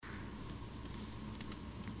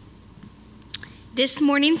This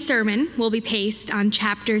morning's sermon will be based on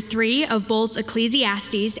chapter 3 of both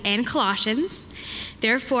Ecclesiastes and Colossians.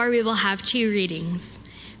 Therefore, we will have two readings.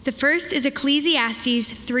 The first is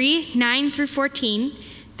Ecclesiastes 3, 9 through 14,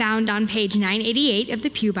 found on page 988 of the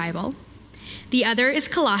Pew Bible. The other is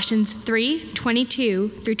Colossians 3, 22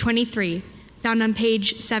 through 23, found on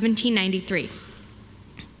page 1793.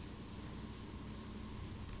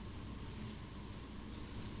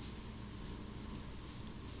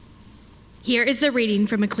 Here is the reading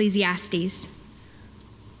from Ecclesiastes.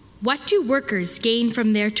 What do workers gain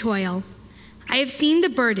from their toil? I have seen the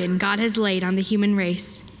burden God has laid on the human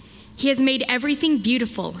race. He has made everything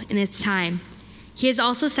beautiful in its time. He has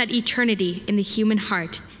also set eternity in the human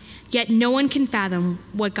heart, yet no one can fathom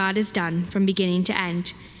what God has done from beginning to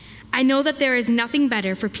end. I know that there is nothing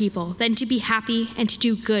better for people than to be happy and to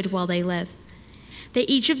do good while they live, that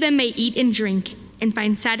each of them may eat and drink and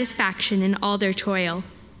find satisfaction in all their toil.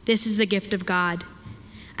 This is the gift of God.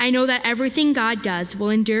 I know that everything God does will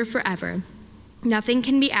endure forever. Nothing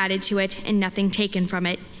can be added to it and nothing taken from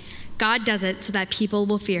it. God does it so that people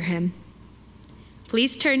will fear him.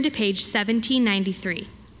 Please turn to page 1793.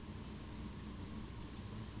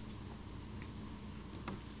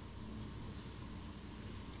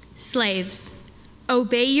 Slaves,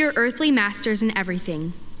 obey your earthly masters in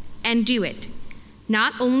everything, and do it,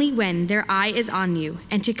 not only when their eye is on you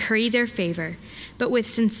and to curry their favor, but with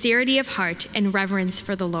sincerity of heart and reverence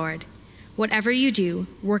for the Lord. Whatever you do,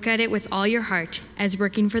 work at it with all your heart, as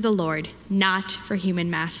working for the Lord, not for human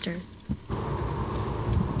masters.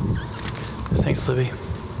 Thanks, Libby.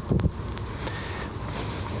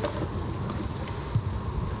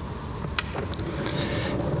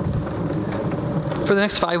 For the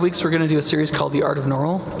next 5 weeks, we're going to do a series called The Art of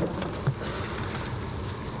Normal.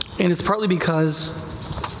 And it's partly because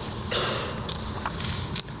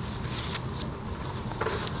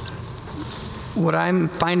what I'm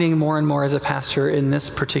finding more and more as a pastor in this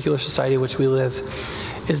particular society in which we live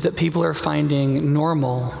is that people are finding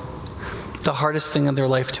normal the hardest thing in their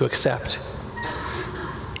life to accept.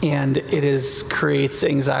 And it creates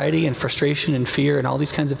anxiety and frustration and fear and all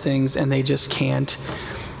these kinds of things, and they just can't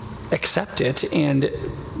accept it. And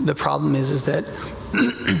the problem is that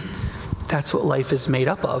that's what life is made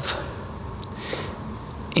up of.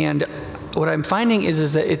 And what I'm finding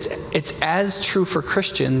is that it's as true for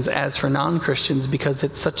Christians as for non-Christians, because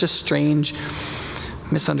it's such a strange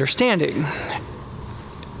misunderstanding.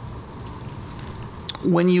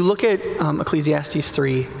 When you look at Ecclesiastes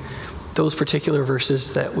 3, those particular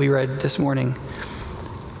verses that we read this morning,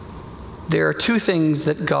 there are two things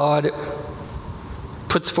that God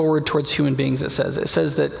puts forward towards human beings. It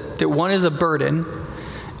says that one is a burden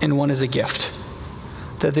and one is a gift.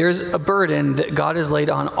 That there's a burden that God has laid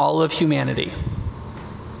on all of humanity.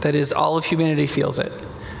 That is, all of humanity feels it.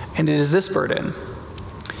 And it is this burden,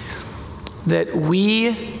 that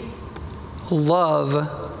we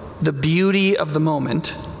love the beauty of the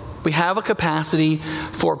moment. We have a capacity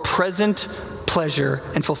for present pleasure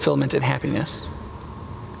and fulfillment and happiness.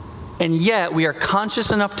 And yet we are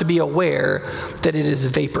conscious enough to be aware that it is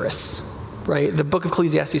vaporous. Right? The book of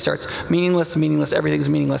Ecclesiastes starts, meaningless, everything's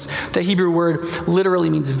meaningless. The Hebrew word literally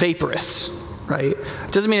means vaporous, right?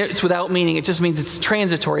 It doesn't mean it's without meaning. It just means it's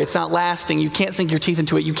transitory. It's not lasting. You can't sink your teeth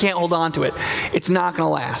into it. You can't hold on to it. It's not going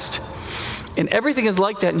to last. And everything is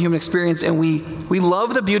like that in human experience, and we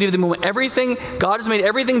love the beauty of the moment. God has made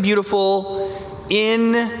everything beautiful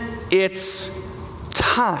in its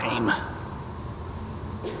time,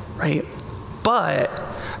 right? But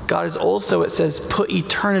God is also, it says, put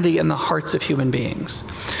eternity in the hearts of human beings.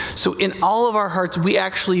 So in all of our hearts, we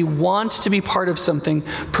actually want to be part of something,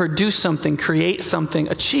 produce something, create something,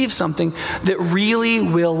 achieve something that really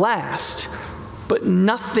will last. But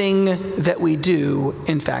nothing that we do,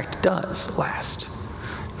 in fact, does last.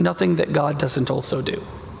 Nothing that God doesn't also do.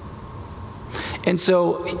 And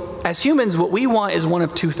so, as humans, what we want is one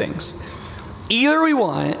of two things. Either we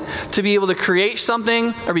want to be able to create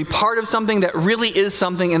something or be part of something that really is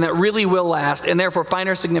something and that really will last, and therefore find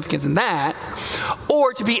our significance in that,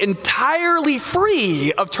 or to be entirely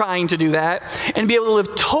free of trying to do that and be able to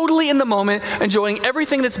live totally in the moment, enjoying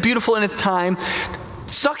everything that's beautiful in its time,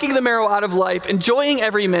 sucking the marrow out of life, enjoying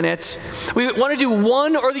every minute. We want to do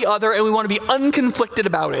one or the other, and we want to be unconflicted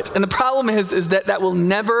about it. And the problem is that will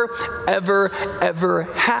never, ever, ever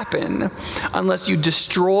happen unless you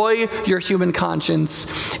destroy your human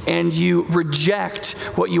conscience and you reject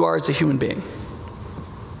what you are as a human being.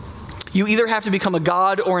 You either have to become a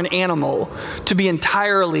god or an animal to be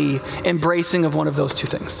entirely embracing of one of those two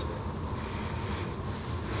things.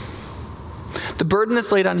 The burden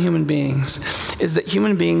that's laid on human beings is that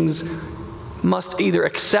human beings must either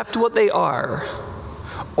accept what they are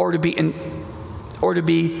or to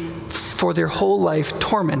be for their whole life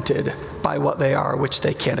tormented by what they are, which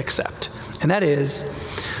they can't accept. And that is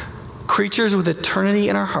creatures with eternity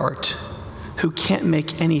in our heart who can't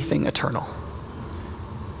make anything eternal.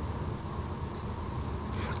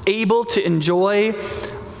 Able to enjoy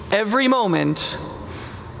every moment,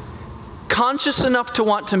 conscious enough to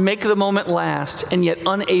want to make the moment last, and yet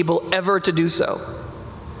unable ever to do so.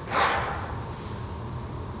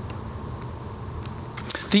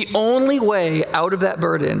 The only way out of that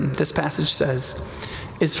burden, this passage says,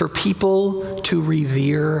 is for people to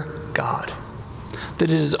revere God. That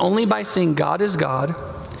it is only by seeing God as God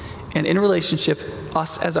and in relationship,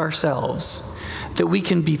 us as ourselves, that we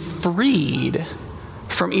can be freed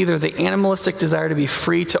from either the animalistic desire to be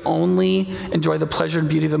free to only enjoy the pleasure and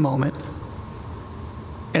beauty of the moment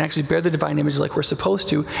and actually bear the divine image like we're supposed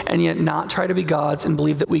to, and yet not try to be gods and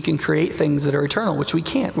believe that we can create things that are eternal, which we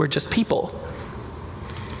can't. We're just people.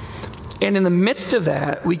 And in the midst of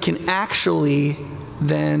that, we can actually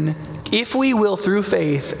then, if we will, through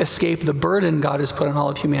faith, escape the burden God has put on all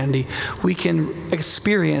of humanity, we can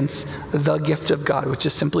experience the gift of God, which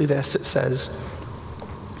is simply this. It says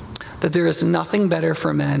that there is nothing better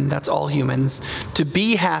for men, that's all humans, to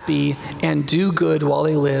be happy and do good while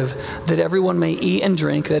they live, that everyone may eat and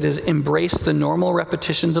drink, that is, embrace the normal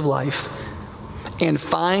repetitions of life, and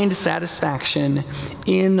find satisfaction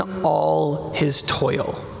in all his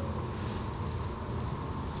toil.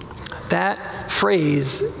 That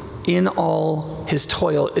phrase, in all his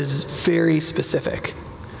toil, is very specific.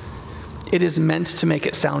 It is meant to make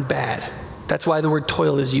it sound bad. That's why the word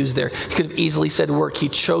toil is used there. He could have easily said work. He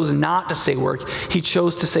chose not to say work. He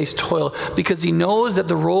chose to say toil because he knows that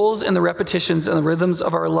the roles and the repetitions and the rhythms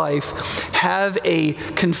of our life have a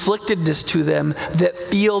conflictedness to them that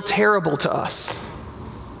feel terrible to us.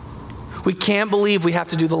 We can't believe we have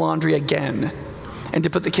to do the laundry again, and to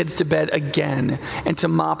put the kids to bed again, and to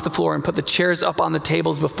mop the floor and put the chairs up on the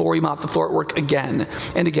tables before we mop the floor at work again,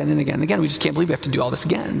 and again and again and again. We just can't believe we have to do all this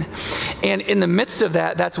again. And in the midst of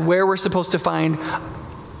that, that's where we're supposed to find,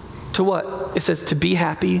 to what? It says to be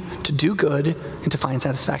happy, to do good, and to find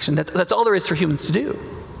satisfaction. That's all there is for humans to do.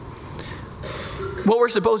 What we're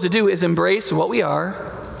supposed to do is embrace what we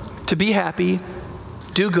are, to be happy,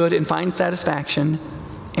 do good, and find satisfaction,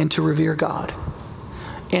 and to revere God.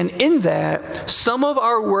 And in that, some of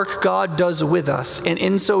our work God does with us, and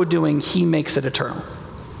in so doing, he makes it eternal.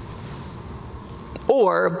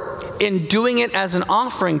 Or, in doing it as an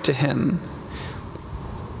offering to him,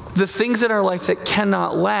 the things in our life that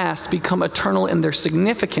cannot last become eternal in their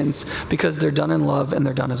significance because they're done in love and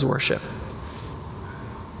they're done as worship.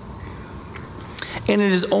 And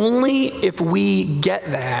it is only if we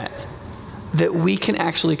get that we can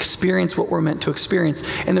actually experience what we're meant to experience.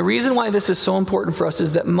 And the reason why this is so important for us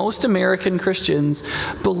is that most American Christians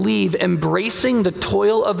believe embracing the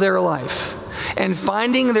toil of their life and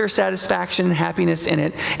finding their satisfaction and happiness in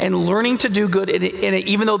it and learning to do good in it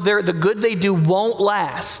even though the good they do won't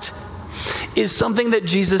last, is something that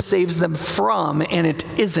Jesus saves them from, and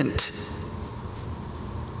it isn't.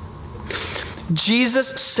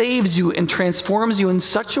 Jesus saves you and transforms you in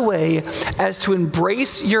such a way as to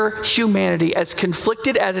embrace your humanity, as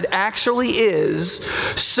conflicted as it actually is,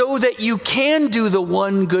 so that you can do the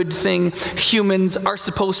one good thing humans are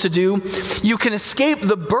supposed to do. You can escape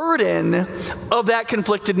the burden of that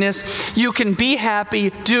conflictedness. You can be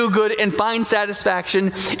happy, do good, and find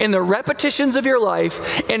satisfaction in the repetitions of your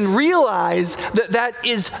life, and realize that that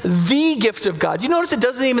is the gift of God. You notice it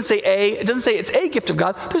doesn't even say it doesn't say it's a gift of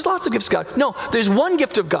God. There's lots of gifts of God. No, there's one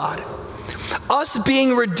gift of God. Us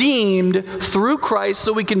being redeemed through Christ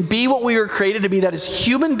so we can be what we were created to be, that is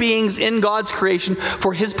human beings in God's creation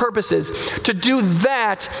for his purposes. To do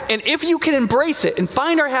that, and if you can embrace it and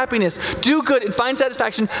find our happiness, do good and find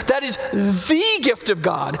satisfaction, that is the gift of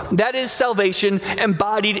God. That is salvation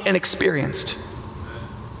embodied and experienced.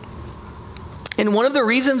 And one of the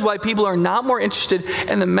reasons why people are not more interested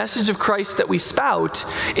in the message of Christ that we spout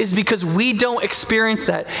is because we don't experience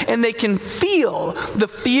that. And they can feel the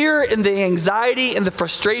fear and the anxiety and the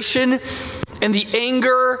frustration and the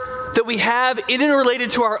anger that we have in and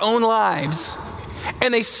related to our own lives.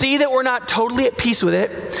 And they see that we're not totally at peace with it.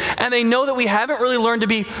 And they know that we haven't really learned to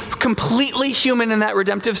be completely human in that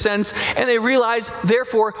redemptive sense. And they realize,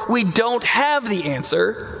 therefore, we don't have the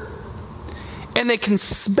answer. And they can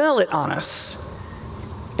smell it on us.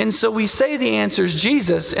 And so we say the answer is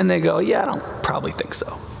Jesus, and they go, yeah, I don't probably think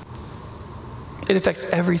so. It affects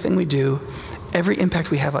everything we do, every impact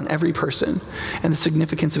we have on every person, and the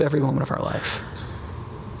significance of every moment of our life.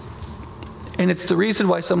 And it's the reason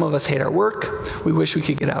why some of us hate our work. We wish we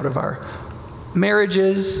could get out of our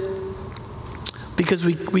marriages, because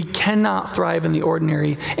we cannot thrive in the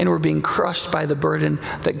ordinary, and we're being crushed by the burden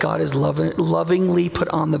that God has lovingly put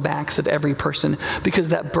on the backs of every person, because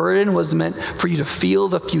that burden was meant for you to feel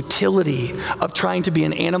the futility of trying to be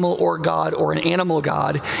an animal or God or an animal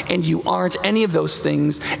God, and you aren't any of those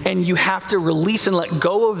things, and you have to release and let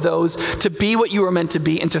go of those to be what you were meant to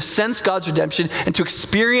be and to sense God's redemption and to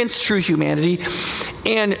experience true humanity.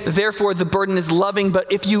 And therefore the burden is loving,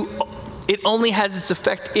 but it only has its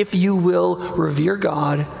effect if you will revere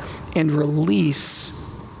God and release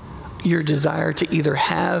your desire to either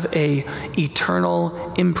have a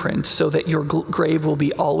eternal imprint so that your grave will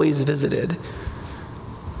be always visited,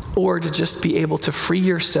 or to just be able to free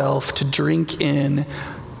yourself to drink in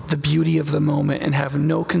the beauty of the moment and have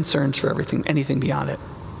no concerns for anything beyond it.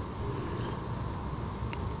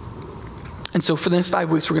 And so for the next 5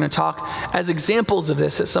 weeks, we're going to talk as examples of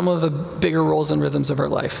this at some of the bigger roles and rhythms of our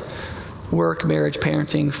life: work, marriage,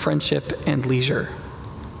 parenting, friendship, and leisure.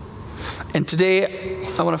 And today,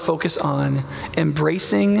 I want to focus on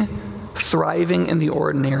embracing, thriving in the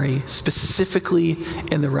ordinary, specifically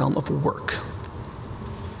in the realm of work.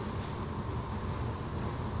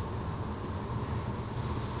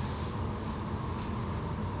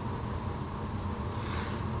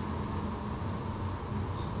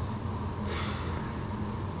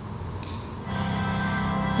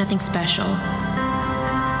 Nothing special.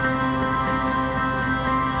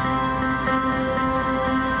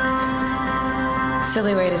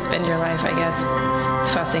 Silly way to spend your life, I guess,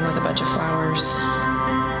 fussing with a bunch of flowers.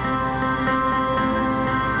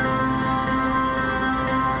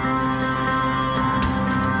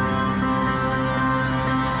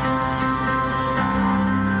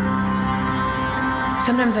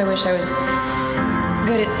 Sometimes I wish I was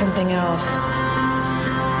good at something else.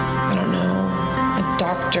 I don't know, a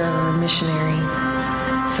doctor or a missionary,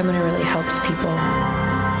 someone who really helps people.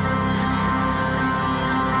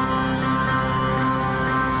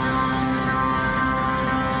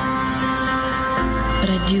 But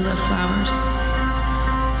I do love flowers.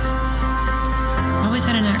 Always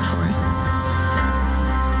had a knack for it.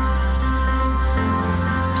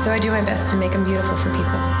 So I do my best to make them beautiful for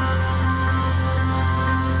people.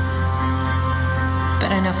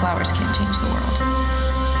 But I know flowers can't change the world.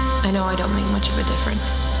 I know I don't make much of a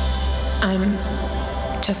difference. I'm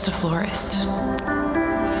just a florist.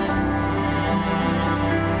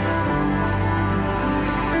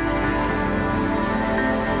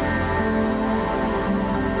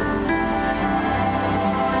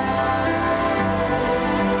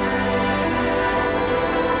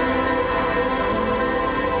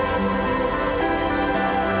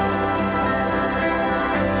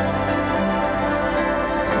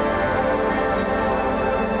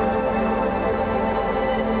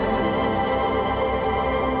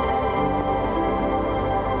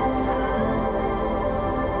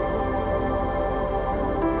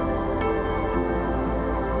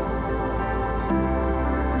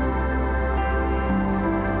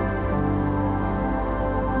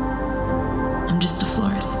 I'm just a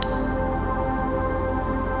florist.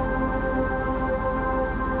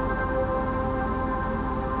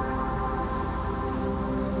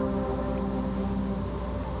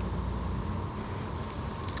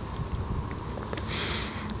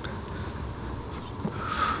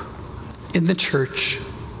 In the church,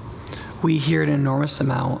 we hear an enormous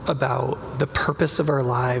amount about the purpose of our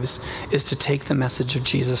lives is to take the message of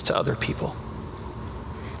Jesus to other people.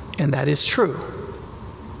 And that is true.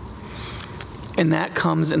 And that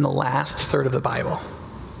comes in the last third of the Bible.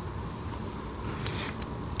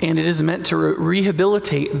 And it is meant to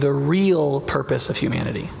rehabilitate the real purpose of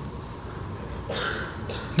humanity.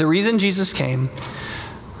 The reason Jesus came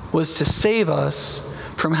was to save us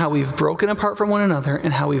from how we've broken apart from one another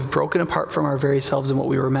and how we've broken apart from our very selves and what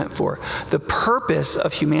we were meant for. The purpose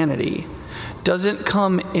of humanity doesn't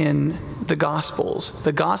come in the Gospels.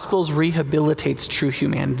 The Gospels rehabilitates true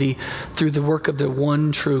humanity through the work of the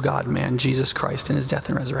one true God-man, Jesus Christ, in his death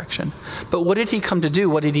and resurrection. But what did he come to do?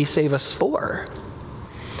 What did he save us for?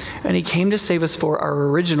 And he came to save us for our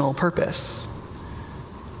original purpose,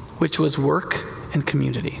 which was work and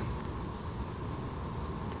community.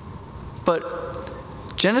 But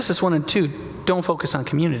Genesis 1 and 2 don't focus on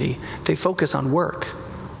community. They focus on work.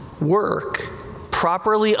 Work,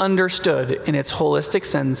 properly understood in its holistic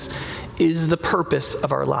sense, is the purpose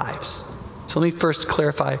of our lives. So let me first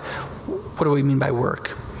clarify, what do we mean by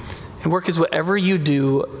work? And work is whatever you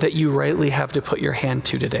do that you rightly have to put your hand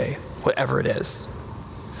to today, whatever it is.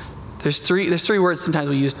 There's three words sometimes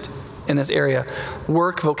we use in this area: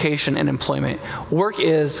 work, vocation, and employment. Work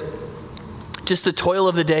is just the toil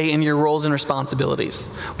of the day and your roles and responsibilities.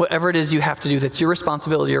 Whatever it is you have to do that's your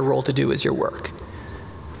responsibility or role to do is your work.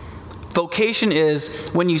 Vocation is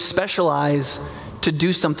when you specialize to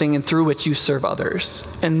do something and through which you serve others.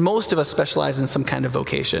 And most of us specialize in some kind of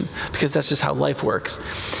vocation because that's just how life works.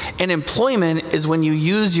 And employment is when you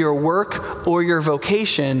use your work or your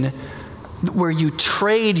vocation where you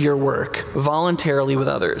trade your work voluntarily with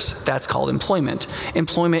others. That's called employment.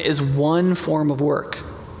 Employment is one form of work.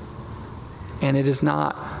 And it is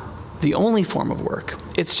not the only form of work.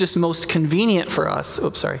 It's just most convenient for us.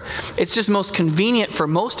 It's just most convenient for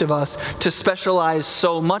most of us to specialize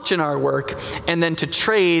so much in our work and then to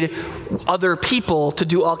trade other people to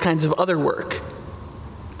do all kinds of other work,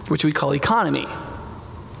 which we call economy.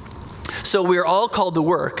 So we're all called to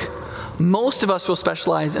work. Most of us will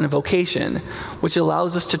specialize in a vocation, which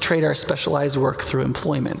allows us to trade our specialized work through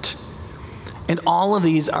employment. And all of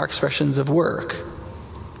these are expressions of work.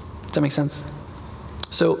 Does that make sense?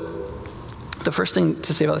 So the first thing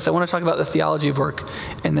to say about this, I want to talk about the theology of work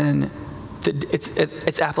and then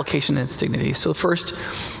its application and its dignity. So first,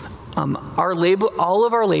 all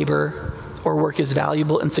of our labor or work is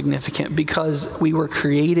valuable and significant because we were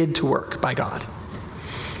created to work by God.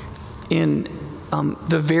 In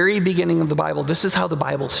the very beginning of the Bible, this is how the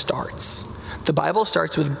Bible starts. The Bible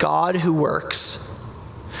starts with God who works.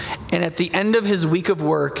 And at the end of his week of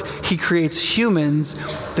work, he creates humans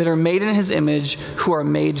that are made in his image who are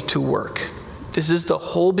made to work. This is the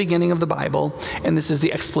whole beginning of the Bible, and this is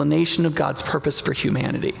the explanation of God's purpose for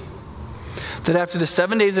humanity. That after the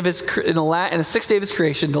 7 days of in the sixth day of his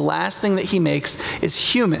creation, the last thing that he makes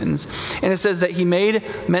is humans. And it says that he made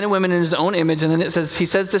men and women in his own image, and then it says, he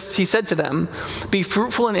said to them, "Be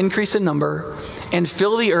fruitful and increase in number, and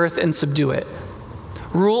fill the earth and subdue it.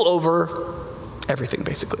 Rule over everything,"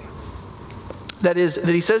 basically. That is,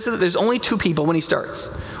 that he says that there's only two people when he starts,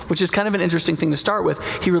 which is kind of an interesting thing to start with.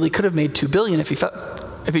 He really could have made 2 billion if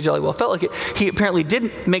he jolly well felt like it. He apparently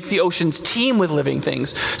didn't make the oceans teem with living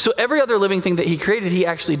things. So every other living thing that he created, he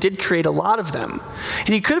actually did create a lot of them. And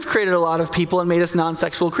he could have created a lot of people and made us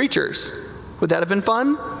non-sexual creatures. Would that have been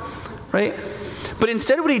fun? Right? But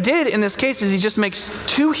instead what he did in this case is he just makes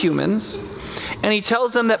 2 humans, and he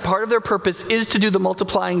tells them that part of their purpose is to do the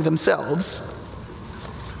multiplying themselves.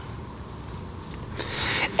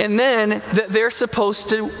 And then that they're supposed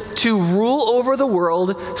to rule over the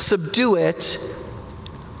world, subdue it,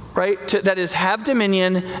 right? That is, have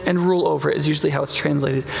dominion and rule over it is usually how it's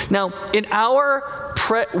translated. Now, in our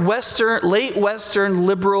late Western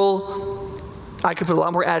liberal, I could put a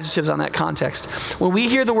lot more adjectives on that context. When we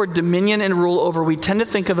hear the word dominion and rule over, we tend to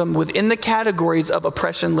think of them within the categories of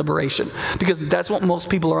oppression, liberation, because that's what most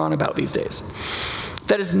people are on about these days.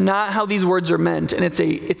 That is not how these words are meant, and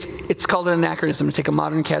it's called an anachronism to take a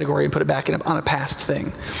modern category and put it back on a past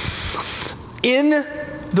thing. In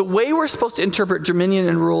the way we're supposed to interpret dominion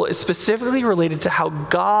and rule is specifically related to how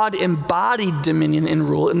God embodied dominion and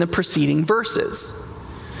rule in the preceding verses.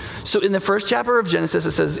 So in the first chapter of Genesis,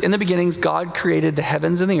 it says, "In the beginnings, God created the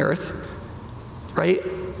heavens and the earth," right?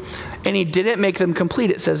 And he didn't make them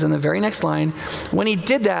complete, it says in the very next line. When he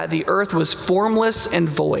did that, the earth was formless and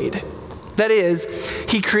void. That is,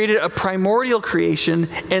 he created a primordial creation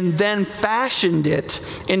and then fashioned it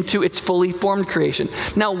into its fully formed creation.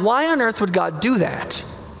 Now, why on earth would God do that?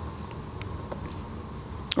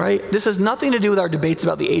 Right? This has nothing to do with our debates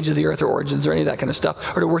about the age of the earth or origins or any of that kind of stuff,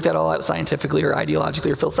 or to work that all out scientifically or ideologically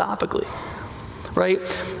or philosophically. Right?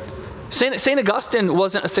 St. Augustine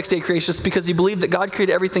wasn't a 6-day creationist because he believed that God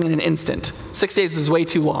created everything in an instant. 6 days is way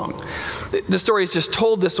too long. The story is just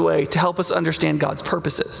told this way to help us understand God's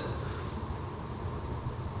purposes.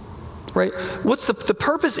 Right? What's the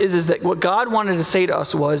purpose is that what God wanted to say to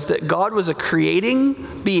us was that God was a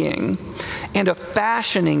creating being and a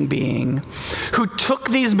fashioning being who took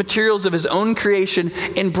these materials of his own creation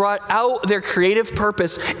and brought out their creative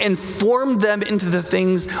purpose and formed them into the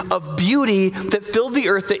things of beauty that filled the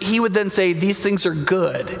earth, that he would then say, these things are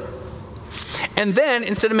good. And then,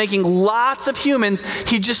 instead of making lots of humans,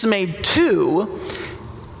 he just made 2.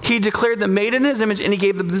 He declared them made in his image, and he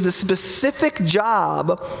gave them the specific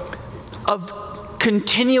job of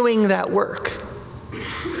continuing that work.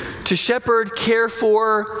 To shepherd, care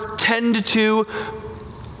for, tend to,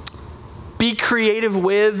 be creative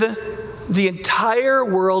with the entire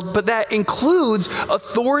world, but that includes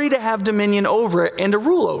authority to have dominion over it and to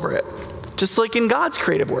rule over it, just like in God's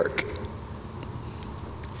creative work.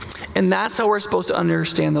 And that's how we're supposed to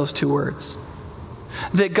understand those 2 words.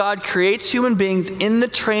 That God creates human beings in the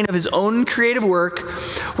train of his own creative work,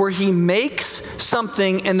 where he makes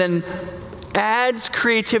something and then adds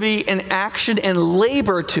creativity and action and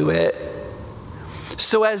labor to it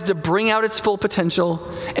so as to bring out its full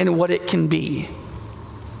potential and what it can be.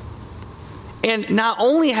 And not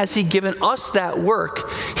only has he given us that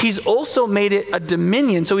work, he's also made it a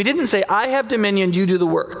dominion. So he didn't say, I have dominion, you do the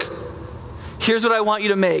work. Here's what I want you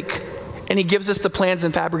to make. And he gives us the plans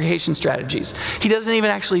and fabrication strategies. He doesn't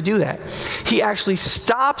even actually do that. He actually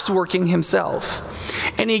stops working himself.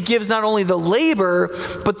 And he gives not only the labor,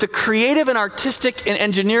 but the creative and artistic and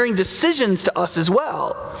engineering decisions to us as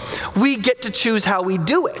well. We get to choose how we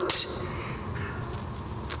do it.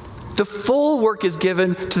 The full work is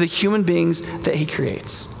given to the human beings that he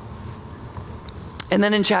creates. And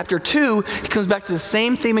then in chapter 2, he comes back to the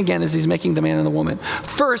same theme again as he's making the man and the woman.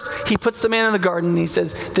 First, he puts the man in the garden, and he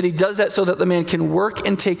says that he does that so that the man can work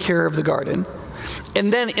and take care of the garden.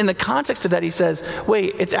 And then in the context of that, he says,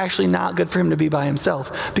 wait, it's actually not good for him to be by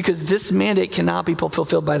himself, because this mandate cannot be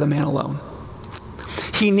fulfilled by the man alone.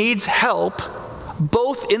 He needs help,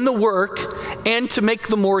 both in the work and to make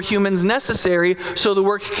the more humans necessary so the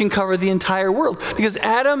work can cover the entire world. Because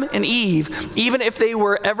Adam and Eve, even if they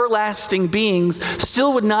were everlasting beings,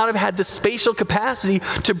 still would not have had the spatial capacity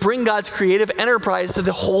to bring God's creative enterprise to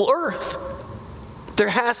the whole earth. There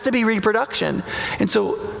has to be reproduction. And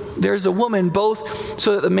so there's a woman, both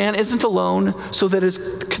so that the man isn't alone, so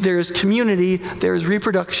that there is community, there is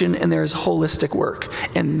reproduction, and there is holistic work.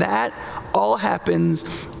 And that all happens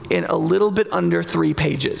in a little bit under 3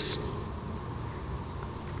 pages.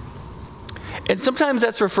 And sometimes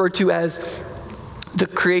that's referred to as the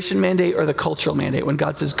creation mandate or the cultural mandate, when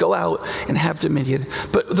God says, go out and have dominion.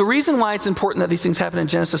 But the reason why it's important that these things happen in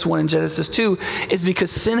Genesis 1 and Genesis 2 is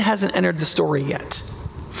because sin hasn't entered the story yet.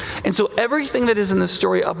 And so everything that is in the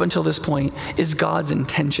story up until this point is God's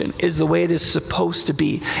intention, is the way it is supposed to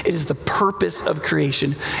be. It is the purpose of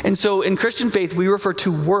creation. And so in Christian faith, we refer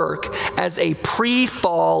to work as a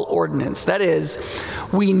pre-fall ordinance. That is,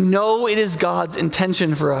 we know it is God's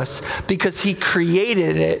intention for us because he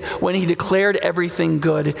created it when he declared everything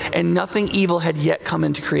good and nothing evil had yet come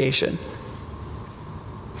into creation.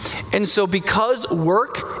 And so because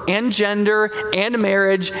work and gender and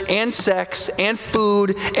marriage and sex and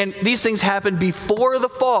food and these things happened before the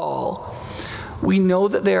fall, we know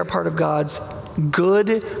that they are part of God's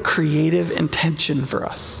good creative intention for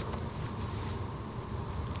us.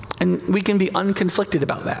 And we can be unconflicted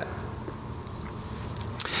about that.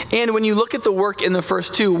 And when you look at the work in the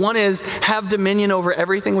first 2, one is have dominion over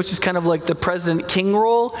everything, which is kind of like the president-king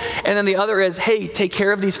role. And then the other is, hey, take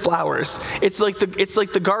care of these flowers. It's like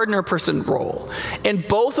the gardener person role. And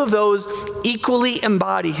both of those equally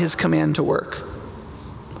embody his command to work.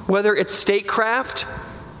 Whether it's statecraft,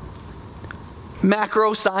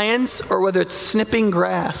 macro science, or whether it's snipping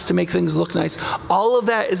grass to make things look nice, all of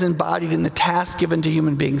that is embodied in the task given to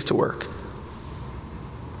human beings to work.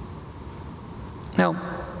 Now,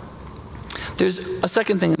 there's a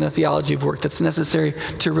second thing in the theology of work that's necessary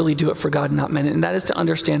to really do it for God and not men, and that is to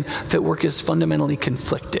understand that work is fundamentally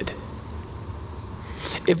conflicted.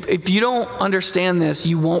 If you don't understand this,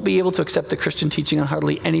 you won't be able to accept the Christian teaching on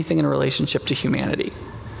hardly anything in relationship to humanity.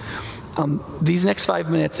 These next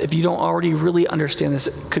 5 minutes, if you don't already really understand this,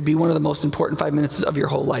 could be one of the most important 5 minutes of your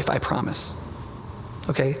whole life, I promise.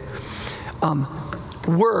 Okay?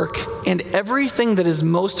 Work and everything that is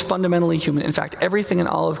most fundamentally human, in fact, everything in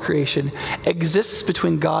all of creation, exists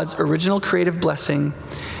between God's original creative blessing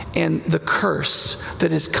and the curse that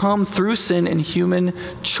has come through sin and human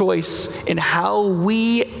choice in how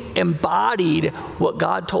we embodied what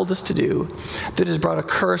God told us to do, that has brought a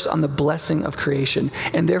curse on the blessing of creation.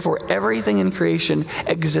 And therefore, everything in creation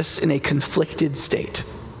exists in a conflicted state.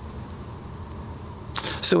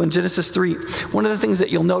 So in Genesis 3, one of the things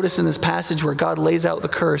that you'll notice in this passage where God lays out the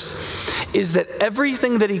curse is that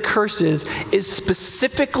everything that he curses is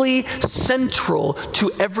specifically central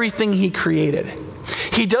to everything he created.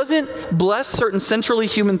 He doesn't bless certain centrally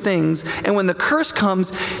human things, and when the curse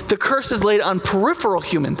comes, the curse is laid on peripheral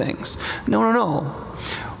human things. No.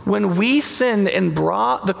 When we sinned and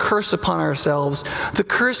brought the curse upon ourselves, the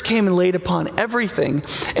curse came and laid upon everything,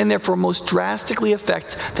 and therefore most drastically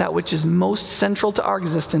affects that which is most central to our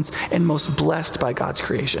existence and most blessed by God's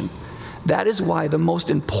creation. That is why the most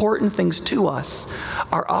important things to us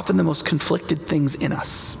are often the most conflicted things in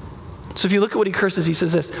us. So if you look at what he curses, he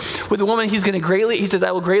says this. With the woman, he says,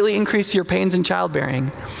 I will greatly increase your pains in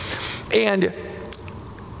childbearing. And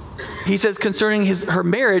he says concerning her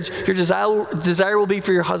marriage, your desire will be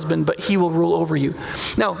for your husband, but he will rule over you.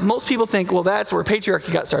 Now, most people think, well, that's where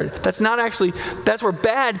patriarchy got started. That's where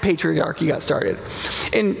bad patriarchy got started.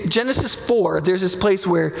 In Genesis 4, there's this place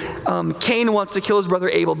where Cain wants to kill his brother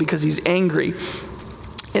Abel because he's angry.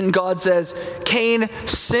 And God says, Cain,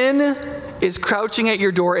 sin is crouching at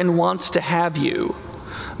your door and wants to have you.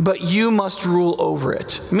 but you must rule over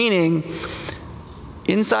it. Meaning,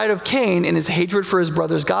 inside of Cain, in his hatred for his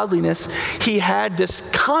brother's godliness, he had this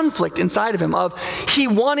conflict inside of him of he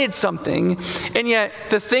wanted something, and yet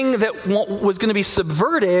the thing that was going to be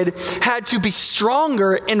subverted had to be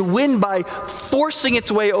stronger and win by forcing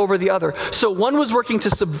its way over the other. So one was working to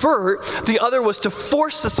subvert, the other was to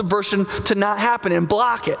force the subversion to not happen and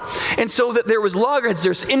block it. And so that there was loggerheads,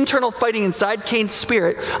 there's internal fighting inside Cain's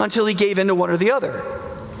spirit until he gave in to one or the other.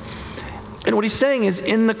 And what he's saying is,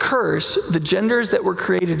 in the curse, the genders that were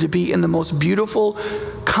created to be in the most beautiful,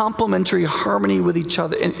 complementary harmony with each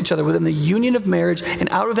other within the union of marriage, and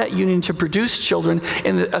out of that union to produce children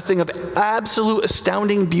in a thing of absolute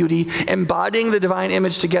astounding beauty, embodying the divine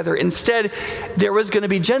image together. Instead, there was going to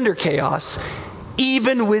be gender chaos,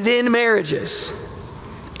 even within marriages,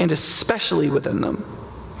 and especially within them.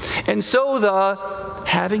 And so the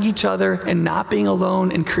having each other and not being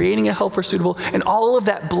alone and creating a helper suitable and all of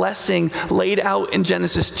that blessing laid out in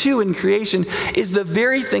Genesis 2 in creation is the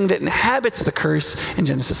very thing that inhabits the curse in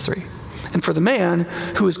Genesis 3. And for the man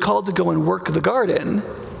who is called to go and work the garden,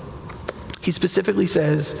 he specifically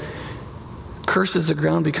says, curse is the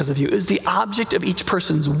ground because of you. It is the object of each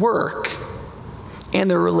person's work and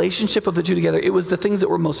the relationship of the two together. It was the things that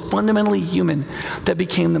were most fundamentally human that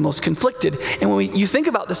became the most conflicted. And when you think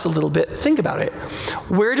about this a little bit, think about it.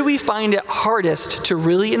 Where do we find it hardest to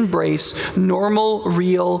really embrace normal,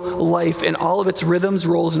 real life and all of its rhythms,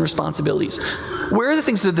 roles, and responsibilities? Where are the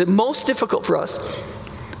things that are the most difficult for us?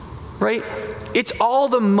 Right? It's all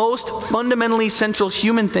the most fundamentally central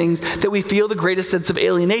human things that we feel the greatest sense of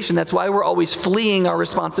alienation. That's why we're always fleeing our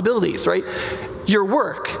responsibilities, right? Your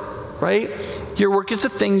work, right? Your work is the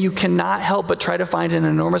thing you cannot help but try to find an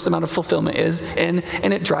enormous amount of fulfillment and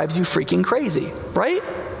it drives you freaking crazy, right?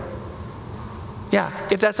 Yeah,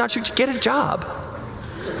 if that's not true, get a job,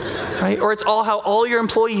 right? Or it's all how all your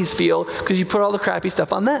employees feel because you put all the crappy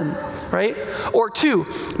stuff on them, right? Or 2,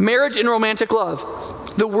 marriage and romantic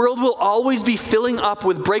love. The world will always be filling up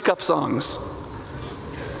with breakup songs,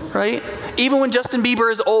 right? Even when Justin Bieber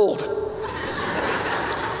is old.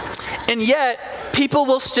 And yet, people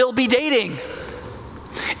will still be dating.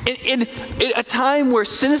 In a time where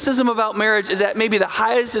cynicism about marriage is at maybe the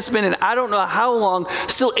highest it's been in I don't know how long,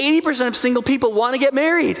 still 80% of single people want to get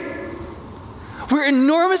married. We're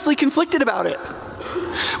enormously conflicted about it.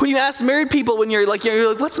 When you ask married people, when you're like,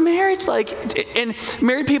 what's marriage like? And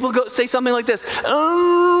married people say something like this,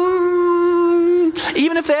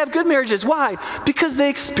 even if they have good marriages. Why? Because they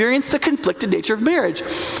experience the conflicted nature of marriage.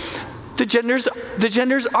 The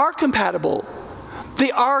genders are compatible. They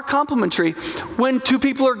are complementary. When two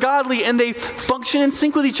people are godly and they function in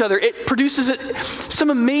sync with each other, it produces some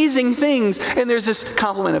amazing things. And there's this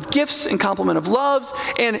complement of gifts and complement of loves,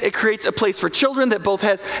 and it creates a place for children that both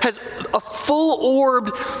has a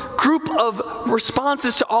full-orbed group of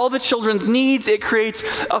responses to all the children's needs. It creates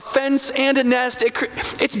a fence and a nest.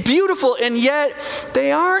 It's beautiful, and yet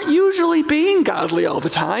they aren't usually being godly all the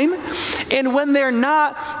time. And when they're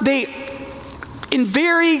not, they, in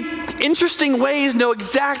very interesting ways, know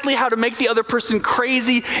exactly how to make the other person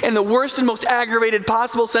crazy in the worst and most aggravated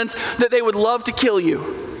possible sense that they would love to kill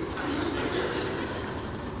you.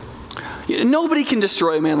 Nobody can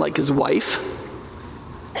destroy a man like his wife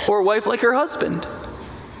or a wife like her husband,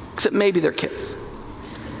 except maybe their kids.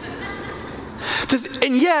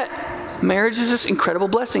 And yet, marriage is this incredible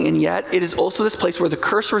blessing, and yet it is also this place where the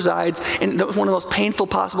curse resides in one of the most painful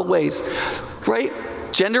possible ways, right?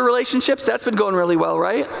 Gender relationships, that's been going really well,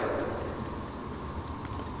 right?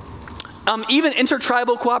 Even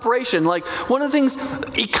intertribal cooperation. Like, one of the things,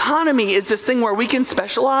 economy is this thing where we can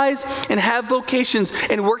specialize and have vocations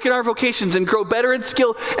and work in our vocations and grow better at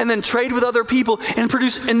skill and then trade with other people and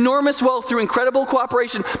produce enormous wealth through incredible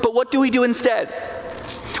cooperation. But what do we do instead?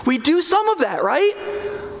 We do some of that, right?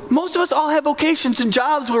 Most of us all have vocations and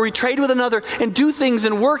jobs where we trade with another and do things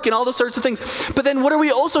and work and all those sorts of things. But then what are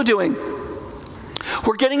we also doing?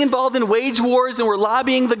 We're getting involved in wage wars, and we're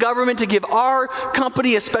lobbying the government to give our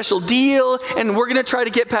company a special deal, and we're going to try to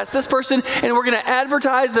get past this person, and we're going to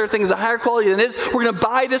advertise their thing as a higher quality than it is. We're going to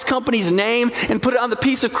buy this company's name and put it on the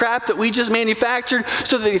piece of crap that we just manufactured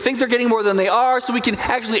so that they think they're getting more than they are, so we can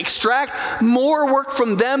actually extract more work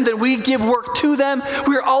from them than we give work to them.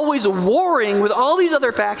 We're always warring with all these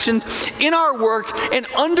other factions in our work and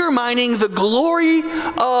undermining the glory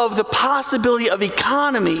of the possibility of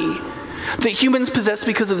economy that humans possess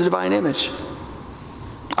because of the divine image.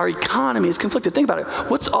 Our economy is conflicted. Think about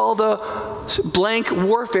it. What's all the blank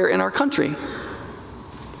warfare in our country?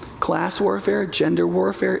 Class warfare, gender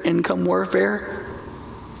warfare, income warfare.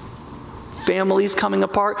 families coming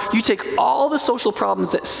apart. You take all the social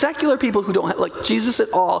problems that secular people who don't have, like Jesus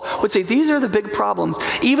at all, would say these are the big problems.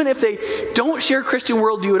 Even if they don't share Christian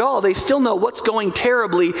worldview at all, they still know what's going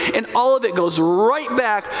terribly, and all of it goes right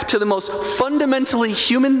back to the most fundamentally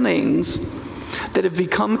human things that have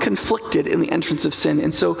become conflicted in the entrance of sin.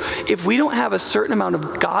 And so if we don't have a certain amount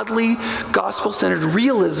of godly, gospel-centered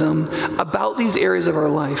realism about these areas of our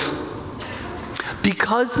life,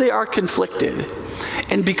 because they are conflicted,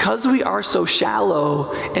 and because we are so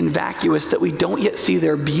shallow and vacuous that we don't yet see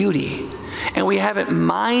their beauty, and we haven't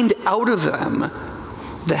mined out of them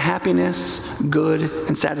the happiness, good,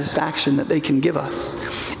 and satisfaction that they can give us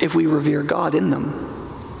if we revere God in them,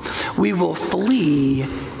 we will flee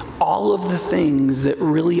all of the things that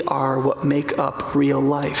really are what make up real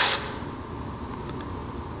life.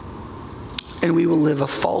 And we will live a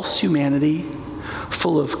false humanity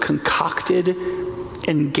full of concocted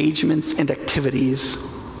engagements and activities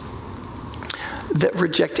that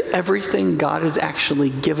reject everything God has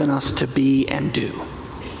actually given us to be and do.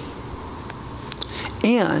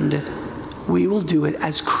 And we will do it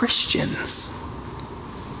as Christians.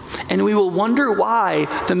 And we will wonder why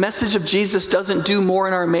the message of Jesus doesn't do more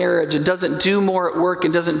in our marriage, and doesn't do more at work,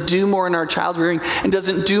 and doesn't do more in our child rearing, and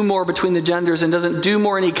doesn't do more between the genders, and doesn't do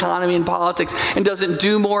more in economy and politics, and doesn't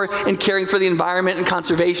do more in caring for the environment and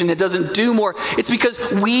conservation. It doesn't do more. It's because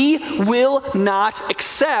we will not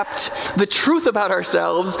accept the truth about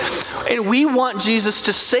ourselves, and we want Jesus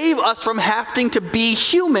to save us from having to be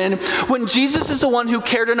human, when Jesus is the one who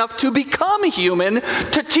cared enough to become human,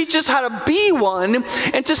 to teach us how to be one,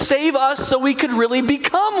 and to save us so we could really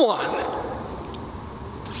become one.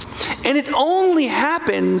 And it only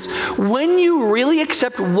happens when you really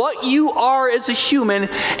accept what you are as a human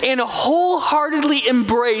and wholeheartedly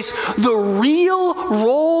embrace the real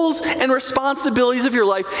roles and responsibilities of your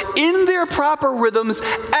life in their proper rhythms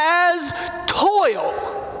as toil.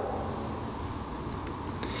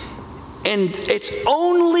 And it's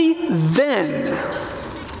only then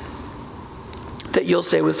that you'll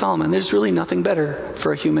say with Solomon, there's really nothing better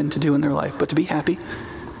for a human to do in their life but to be happy,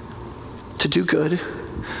 to do good,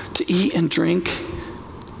 to eat and drink,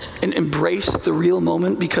 and embrace the real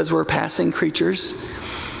moment because we're passing creatures,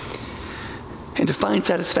 and to find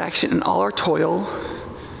satisfaction in all our toil,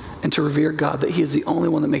 and to revere God, that He is the only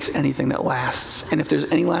one that makes anything that lasts. And if there's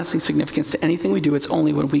any lasting significance to anything we do, it's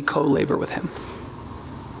only when we co-labor with Him.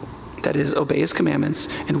 That is, obey His commandments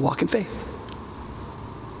and walk in faith.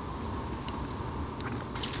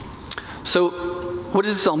 So what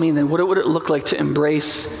does this all mean then? What would it look like to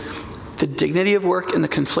embrace the dignity of work and the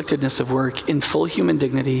conflictedness of work in full human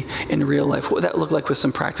dignity in real life? What would that look like with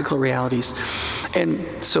some practical realities?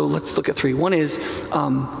 And so let's look at three. One is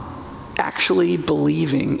actually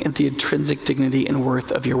believing in the intrinsic dignity and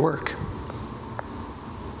worth of your work.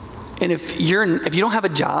 And if you don't have a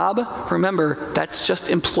job, remember, that's just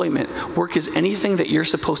employment. Work is anything that you're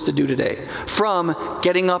supposed to do today. From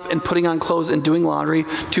getting up and putting on clothes and doing laundry,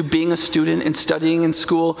 to being a student and studying in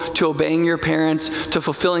school, to obeying your parents, to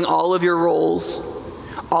fulfilling all of your roles.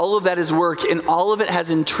 All of that is work, and all of it has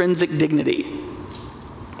intrinsic dignity.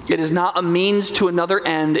 It is not a means to another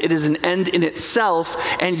end. It is an end in itself,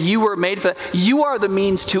 and you were made for that. You are the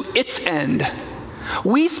means to its end.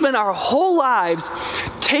 We spend our whole lives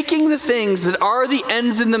taking the things that are the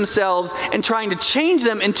ends in themselves and trying to change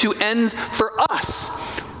them into ends for us.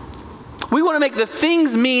 We want to make the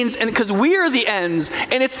things means, and because we are the ends,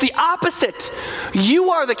 and it's the opposite.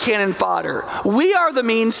 You are the cannon fodder. We are the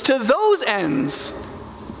means to those ends.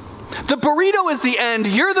 The burrito is the end.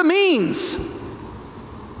 You're the means.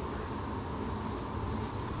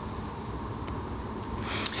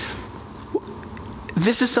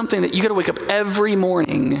 This is something that you got to wake up every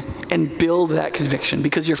morning and build that conviction,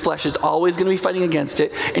 because your flesh is always going to be fighting against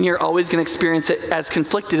it, and you're always going to experience it as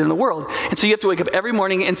conflicted in the world. And so you have to wake up every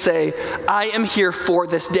morning and say, I am here for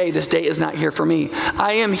this day. This day is not here for me.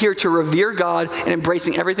 I am here to revere God and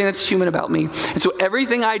embracing everything that's human about me. And so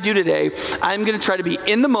everything I do today, I'm going to try to be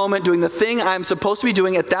in the moment, doing the thing I'm supposed to be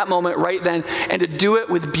doing at that moment right then, and to do it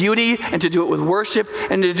with beauty, and to do it with worship,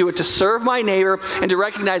 and to do it to serve my neighbor, and to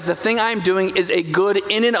recognize the thing I'm doing is a good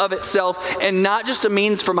in and of itself, and not just a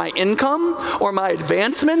means for my income or my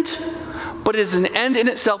advancement, but it is an end in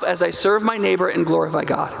itself as I serve my neighbor and glorify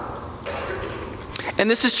God. And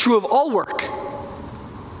this is true of all work.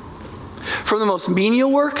 From the most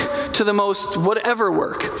menial work to the most whatever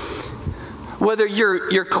work. Whether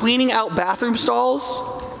you're cleaning out bathroom stalls,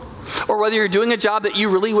 or whether you're doing a job that you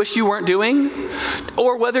really wish you weren't doing,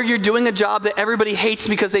 or whether you're doing a job that everybody hates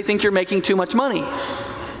because they think you're making too much money.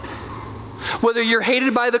 whether you're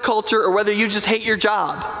hated by the culture or whether you just hate your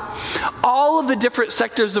job. All of the different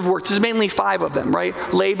sectors of work, there's mainly 5 of them, right?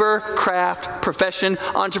 Labor, craft, profession,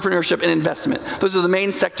 entrepreneurship, and investment. Those are the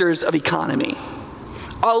main sectors of economy.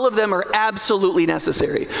 All of them are absolutely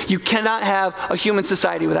necessary. You cannot have a human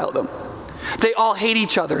society without them. They all hate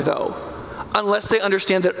each other, though, unless they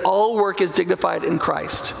understand that all work is dignified in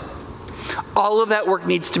Christ. All of that work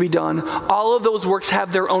needs to be done. All of those works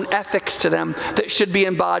have their own ethics to them that should be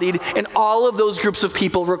embodied, and all of those groups of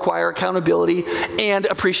people require accountability and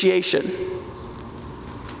appreciation.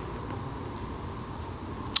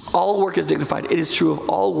 All work is dignified. It is true of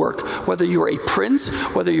all work, whether you are a prince,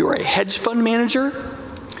 whether you are a hedge fund manager,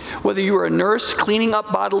 whether you are a nurse cleaning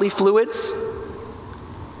up bodily fluids,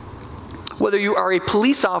 whether you are a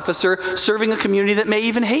police officer serving a community that may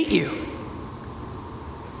even hate you.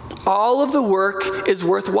 All of the work is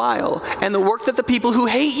worthwhile, and the work that the people who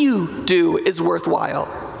hate you do is worthwhile.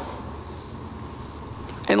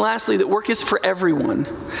 And lastly, that work is for everyone.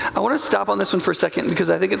 I want to stop on this one for a second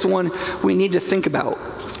because I think it's one we need to think about.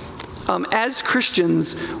 As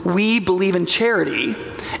Christians, we believe in charity,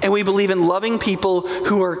 and we believe in loving people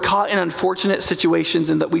who are caught in unfortunate situations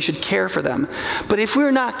and that we should care for them. But if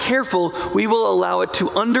we're not careful, we will allow it to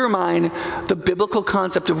undermine the biblical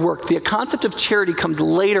concept of work. The concept of charity comes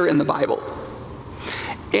later in the Bible.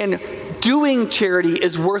 And doing charity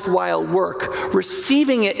is worthwhile work.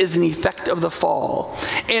 Receiving it is an effect of the fall.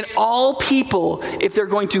 And all people, if they're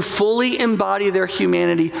going to fully embody their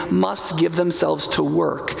humanity, must give themselves to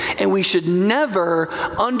work. And we should never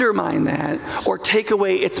undermine that or take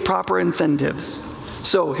away its proper incentives.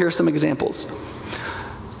 So here are some examples.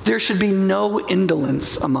 There should be no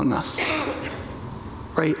indolence among us,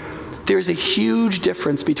 right? There's a huge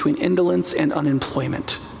difference between indolence and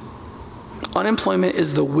unemployment. Unemployment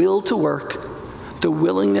is the will to work, the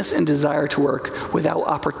willingness and desire to work without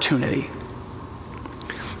opportunity.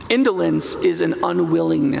 Indolence is an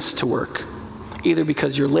unwillingness to work, either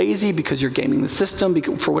because you're lazy, because you're gaming the system,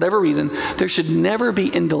 for whatever reason. There should never be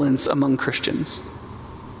indolence among Christians.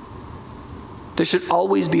 There should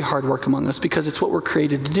always be hard work among us because it's what we're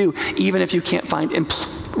created to do. Even if you can't find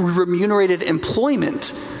remunerated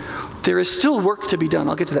employment, there is still work to be done.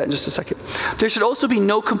 I'll get to that in just a second. There should also be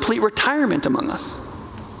no complete retirement among us.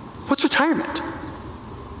 What's retirement?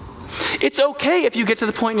 It's okay if you get to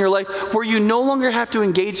the point in your life where you no longer have to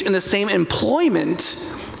engage in the same employment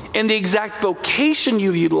and the exact vocation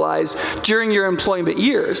you've utilized during your employment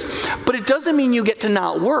years. But it doesn't mean you get to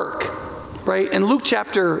not work. Right? In Luke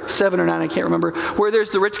chapter 7 or 9, I can't remember, where there's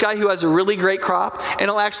the rich guy who has a really great crop, and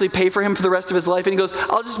it'll actually pay for him for the rest of his life. And he goes,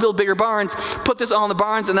 I'll just build bigger barns, put this all in the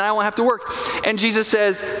barns, and then I won't have to work. And Jesus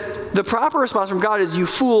says, the proper response from God is, you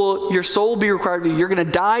fool, your soul will be required of you. You're going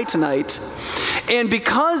to die tonight. And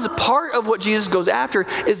because part of what Jesus goes after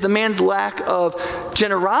is the man's lack of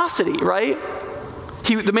generosity, right?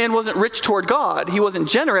 The man wasn't rich toward God. He wasn't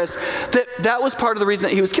generous. That was part of the reason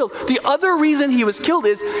that he was killed. The other reason he was killed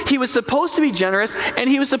is he was supposed to be generous, and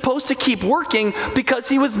he was supposed to keep working because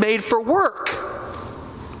he was made for work.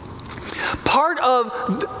 Part of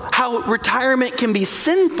how retirement can be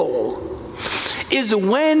sinful is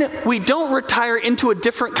when we don't retire into a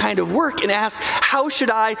different kind of work and ask, how should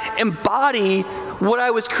I embody what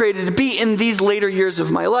I was created to be in these later years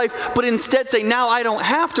of my life, but instead say, now I don't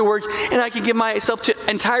have to work and I can give myself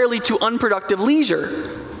entirely to unproductive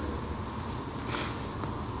leisure.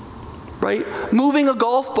 Right? Moving a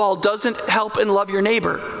golf ball doesn't help and love your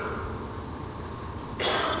neighbor.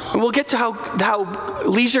 And we'll get to how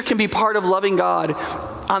leisure can be part of loving God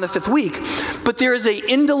on the 5th week. But there is an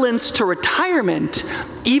indolence to retirement,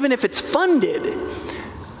 even if it's funded,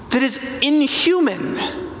 that is inhuman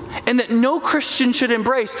and that no Christian should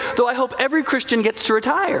embrace, though I hope every Christian gets to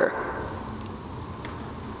retire.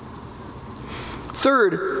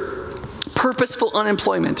 Third, purposeful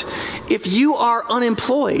unemployment. If you are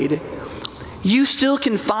unemployed, you still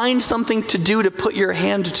can find something to do to put your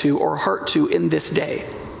hand to or heart to in this day.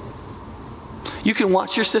 You can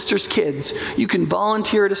watch your sister's kids. You can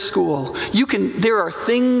volunteer at a school. There are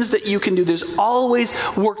things that you can do. There's always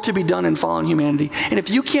work to be done in fallen humanity. And if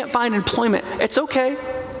you can't find employment, it's okay.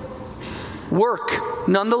 Work,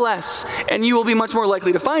 nonetheless, and you will be much more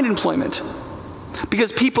likely to find employment.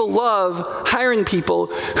 Because people love hiring people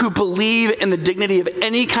who believe in the dignity of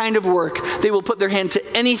any kind of work. They will put their hand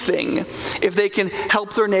to anything if they can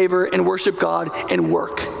help their neighbor and worship God and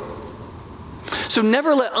work. So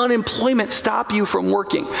never let unemployment stop you from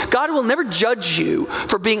working. God will never judge you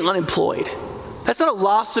for being unemployed. That's not a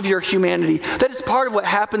loss of your humanity. That is part of what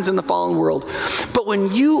happens in the fallen world. But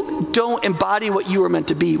when you don't embody what you were meant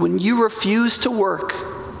to be, when you refuse to work,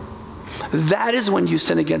 that is when you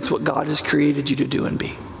sin against what God has created you to do and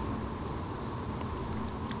be.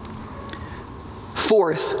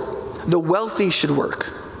 Fourth, the wealthy should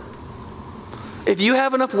work. If you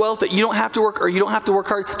have enough wealth that you don't have to work or you don't have to work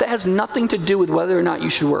hard, that has nothing to do with whether or not you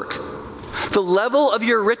should work. The level of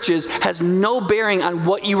your riches has no bearing on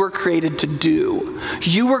what you were created to do.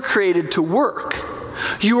 You were created to work.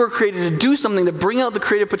 You were created to do something, to bring out the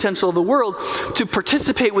creative potential of the world, to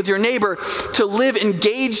participate with your neighbor, to live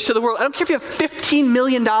engaged to the world. I don't care if you have $15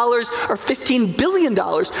 million or $15 billion.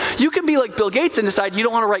 You can be like Bill Gates and decide you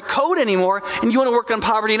don't want to write code anymore and you want to work on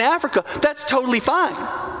poverty in Africa. That's totally fine.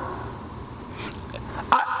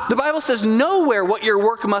 The Bible says nowhere what your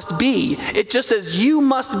work must be. It just says you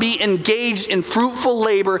must be engaged in fruitful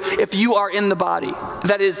labor if you are in the body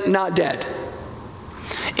that is not dead.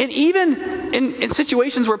 And even in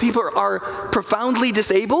situations where people are profoundly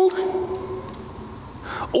disabled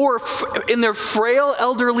or in their frail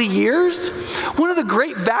elderly years, one of the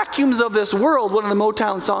great vacuums of this world, one of the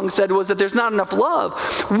Motown songs said, was that there's not enough love.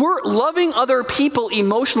 Loving other people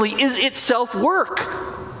emotionally is itself work.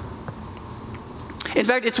 In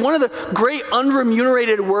fact, it's one of the great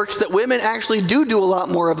unremunerated works that women actually do a lot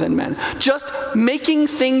more of than men. Just making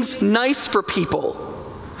things nice for people.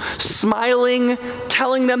 Smiling,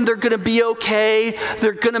 telling them they're going to be okay,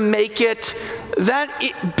 they're going to make it.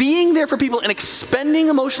 Being there for people and expending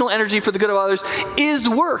emotional energy for the good of others is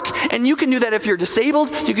work. And you can do that if you're disabled,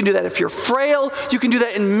 you can do that if you're frail, you can do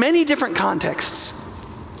that in many different contexts.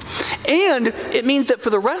 And it means that for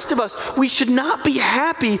the rest of us, we should not be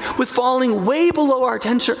happy with falling way below our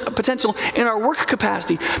potential in our work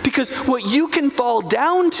capacity, because what you can fall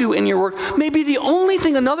down to in your work may be the only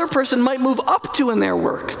thing another person might move up to in their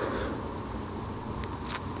work.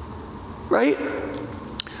 Right?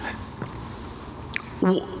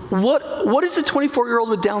 What is a 24-year-old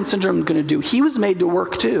with Down syndrome going to do? He was made to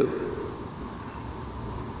work too.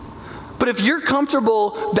 But if you're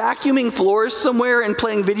comfortable vacuuming floors somewhere and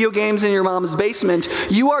playing video games in your mom's basement,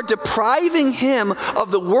 you are depriving him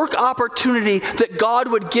of the work opportunity that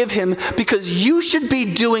God would give him, because you should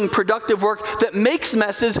be doing productive work that makes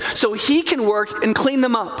messes so he can work and clean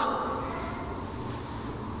them up.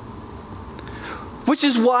 Which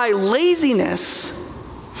is why laziness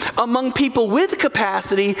among people with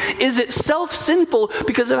capacity is itself sinful,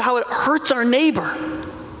 because of how it hurts our neighbor.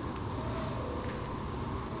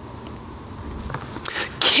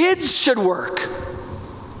 Kids should work.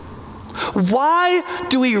 Why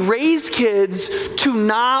do we raise kids to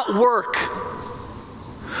not work?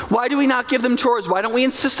 Why do we not give them chores? Why don't we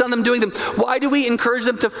insist on them doing them? Why do we encourage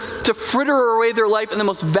them to fritter away their life in the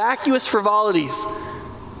most vacuous frivolities?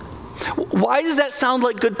 Why does that sound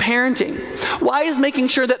like good parenting? Why is making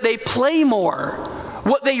sure that they play more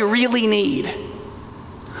what they really need?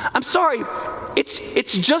 I'm sorry,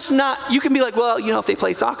 it's just not. You can be like, well, if they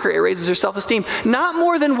play soccer, it raises their self-esteem. Not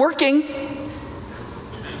more than working.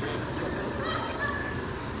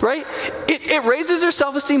 Right? It raises their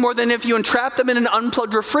self-esteem more than if you entrap them in an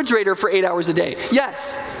unplugged refrigerator for 8 hours a day.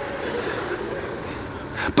 Yes.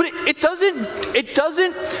 But it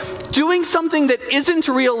doesn't, doing something that isn't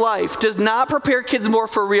real life does not prepare kids more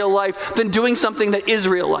for real life than doing something that is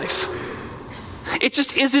real life. It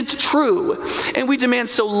just isn't true. And we demand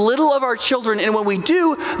so little of our children, and when we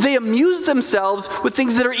do, they amuse themselves with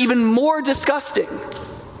things that are even more disgusting.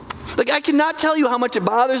 Like, I cannot tell you how much it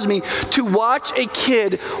bothers me to watch a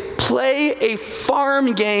kid play a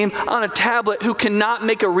farm game on a tablet who cannot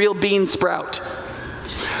make a real bean sprout.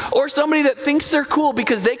 Or somebody that thinks they're cool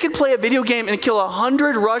because they could play a video game and kill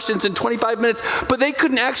 100 Russians in 25 minutes, but they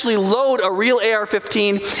couldn't actually load a real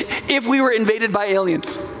AR-15 if we were invaded by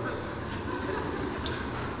aliens.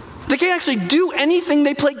 They can't actually do anything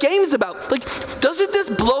they play games about. Like, doesn't this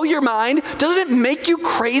blow your mind? Doesn't it make you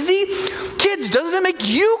crazy? Kids, doesn't it make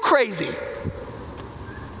you crazy?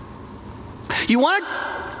 You want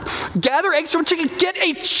to gather eggs from a chicken? Get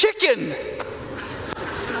a chicken.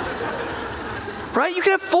 Right? You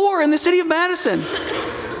can have 4 in the city of Madison.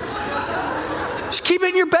 Just keep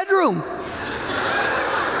it in your bedroom.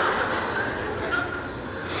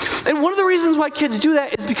 And one of the reasons why kids do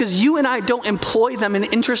that is because you and I don't employ them in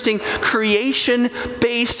interesting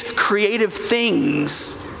creation-based creative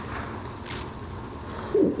things.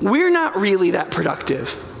 We're not really that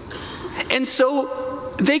productive. And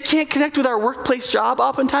so they can't connect with our workplace job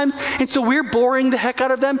oftentimes, and so we're boring the heck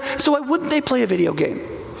out of them. So why wouldn't they play a video game?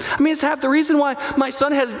 I mean, it's half the reason why my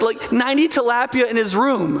son has like 90 tilapia in his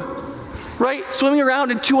room. right? Swimming around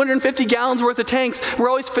in 250 gallons worth of tanks. We're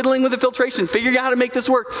always fiddling with the filtration, figuring out how to make this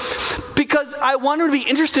work. Because I want her to be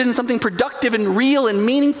interested in something productive and real and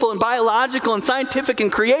meaningful and biological and scientific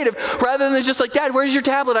and creative, rather than just like, Dad, where's your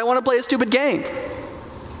tablet? I want to play a stupid game.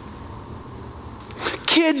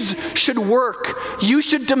 Kids should work. You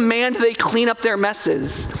should demand they clean up their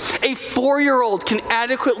messes. A 4-year-old can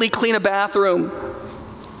adequately clean a bathroom.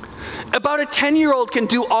 About a 10-year-old can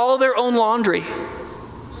do all their own laundry.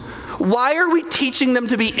 Why are we teaching them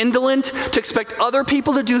to be indolent, to expect other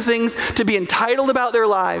people to do things, to be entitled about their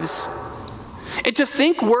lives, and to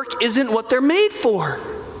think work isn't what they're made for?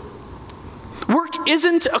 Work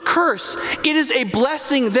isn't a curse. It is a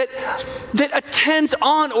blessing that attends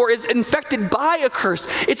on or is infected by a curse.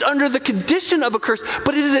 It's under the condition of a curse,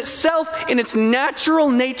 but it is itself, in its natural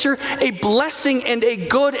nature, a blessing and a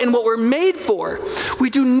good and what we're made for. We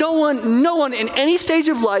do no one in any stage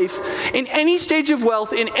of life, in any stage of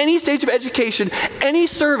wealth, in any stage of education, any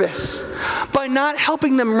service, by not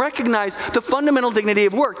helping them recognize the fundamental dignity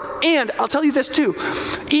of work. And I'll tell you this too,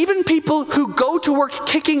 even people who go to work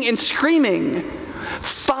kicking and screaming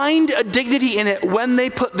find a dignity in it when they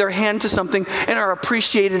put their hand to something and are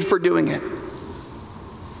appreciated for doing it.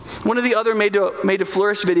 One of the other Made to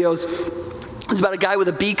Flourish videos is about a guy with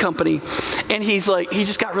a bee company, and he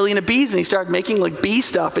just got really into bees, and he started making like bee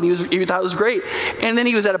stuff, and he thought it was great. And then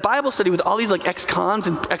he was at a Bible study with all these like ex-cons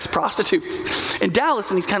and ex-prostitutes in Dallas,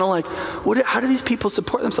 and he's kind of like, how do these people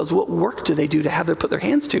support themselves? What work do they do to put their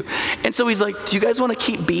hands to? And so he's like, do you guys want to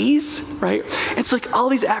keep bees, right? And it's like all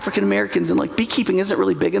these African Americans, and like beekeeping isn't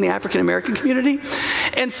really big in the African American community,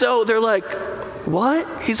 and so they're like,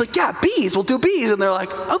 what? He's like, yeah, bees, we'll do bees. And they're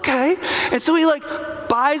like, okay. And so he like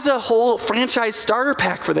buys a whole franchise starter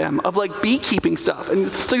pack for them of like beekeeping stuff. And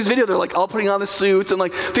it's like this video, they're like all putting on the suits and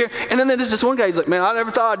like, and then there's this one guy, he's like, man, I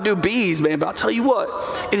never thought I'd do bees, man, but I'll tell you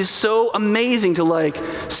what, it is so amazing to like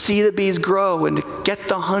see the bees grow and to get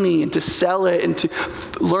the honey and to sell it and to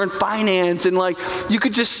learn finance. And like, you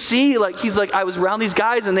could just see, like, he's like, I was around these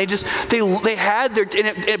guys and they had their,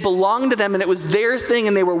 and it belonged to them and it was their thing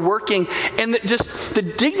and they were working. And just the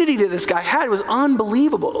dignity that this guy had was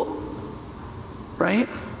unbelievable, right?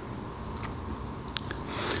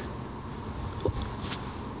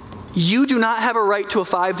 You do not have a right to a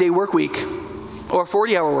 5-day work week or a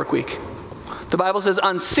 40-hour work week. The Bible says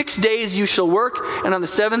on 6 days you shall work, and on the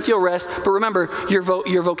 7th you'll rest. But remember, your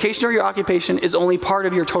vocation or your occupation is only part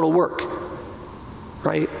of your total work,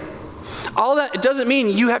 right? All that, it doesn't mean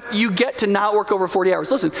you get to not work over 40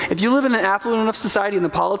 hours. Listen, if you live in an affluent enough society and the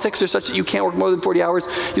politics are such that you can't work more than 40 hours,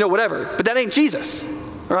 whatever. But that ain't Jesus,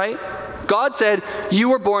 right? God said you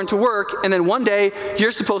were born to work, and then one day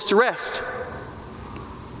you're supposed to rest.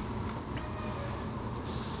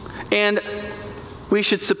 And we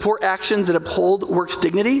should support actions that uphold work's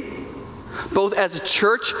dignity, both as a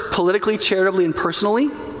church, politically, charitably, and personally.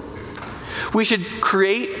 We should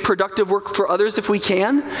create productive work for others if we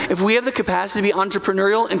can. If we have the capacity to be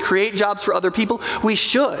entrepreneurial and create jobs for other people, we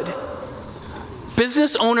should.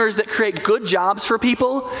 Business owners that create good jobs for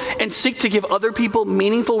people and seek to give other people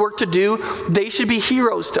meaningful work to do, they should be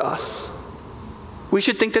heroes to us. We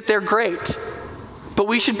should think that they're great. But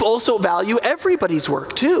we should also value everybody's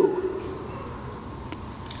work too.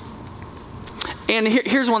 And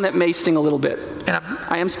here's one that may sting a little bit. And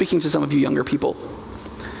I am speaking to some of you younger people.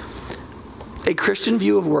 A Christian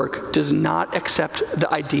view of work does not accept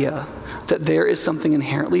the idea that there is something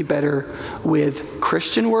inherently better with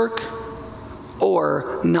Christian work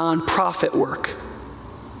or nonprofit work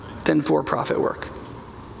than for-profit work.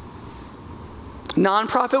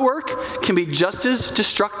 Nonprofit work can be just as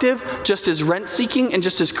destructive, just as rent-seeking, and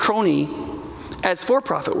just as crony as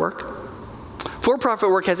for-profit work. For-profit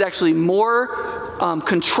work has actually more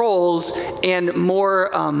controls and more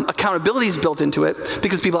accountabilities built into it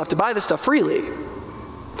because people have to buy this stuff freely.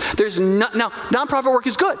 Now, nonprofit work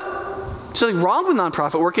is good. There's nothing wrong with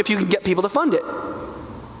nonprofit work if you can get people to fund it.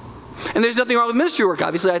 And there's nothing wrong with ministry work.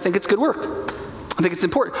 Obviously, I think it's good work. I think it's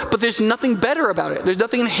important. But there's nothing better about it. There's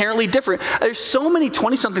nothing inherently different. There's so many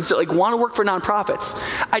 20-somethings that want to work for nonprofits.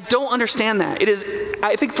 I don't understand that.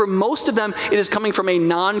 I think for most of them, it is coming from a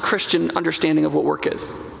non-Christian understanding of what work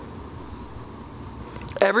is.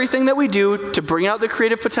 Everything that we do to bring out the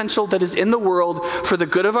creative potential that is in the world for the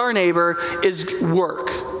good of our neighbor is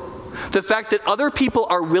work. The fact that other people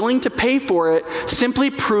are willing to pay for it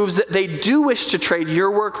simply proves that they do wish to trade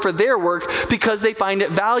your work for their work because they find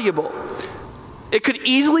it valuable. It could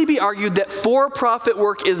easily be argued that for-profit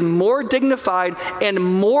work is more dignified and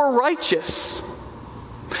more righteous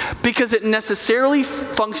because it necessarily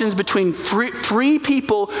functions between free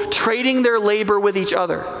people trading their labor with each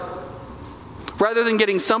other. rather than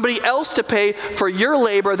getting somebody else to pay for your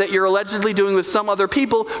labor that you're allegedly doing with some other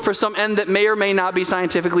people for some end that may or may not be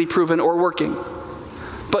scientifically proven or working,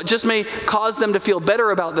 but just may cause them to feel better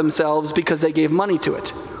about themselves because they gave money to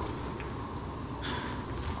it.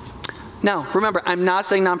 Now, remember, I'm not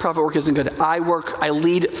saying nonprofit work isn't good. I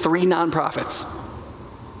lead 3 nonprofits.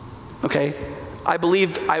 Okay? I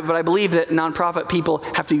believe that nonprofit people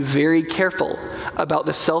have to be very careful about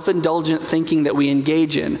the self-indulgent thinking that we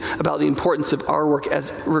engage in about the importance of our work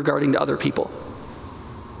as regarding to other people.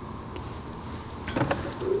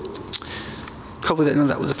 Hopefully none of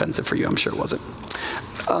that was offensive for you. I'm sure it wasn't.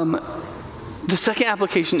 The second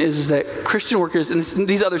application is that Christian workers, and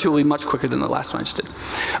these other two will be much quicker than the last one I just did.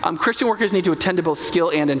 Christian workers need to attend to both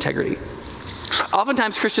skill and integrity.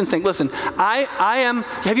 Oftentimes Christians think, listen,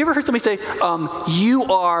 have you ever heard somebody say,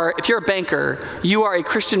 if you're a banker, you are a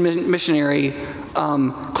Christian missionary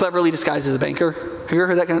cleverly disguised as a banker? Have you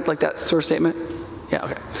ever heard that sort of statement? Yeah,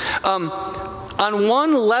 okay. On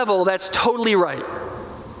one level, that's totally right.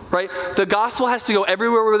 Right? The gospel has to go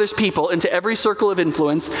everywhere where there's people, into every circle of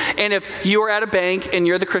influence. And if you are at a bank and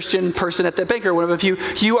you're the Christian person at that bank, or one of a few,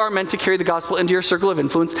 you are meant to carry the gospel into your circle of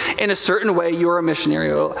influence. In a certain way, you are a missionary.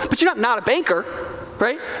 But you're not a banker,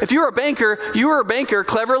 right? If you're a banker, you are a banker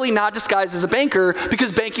cleverly not disguised as a banker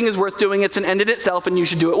because banking is worth doing. It's an end in itself and you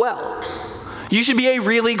should do it well. You should be a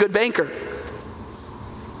really good banker,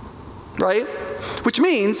 right? Which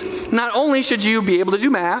means not only should you be able to do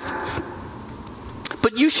math,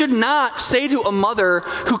 but you should not say to a mother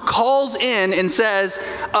who calls in and says,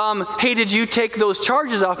 hey, did you take those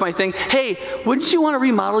charges off my thing? Hey, wouldn't you want to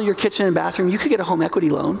remodel your kitchen and bathroom? You could get a home equity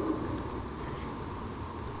loan.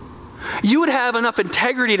 You would have enough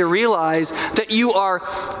integrity to realize that you are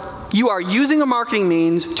using a marketing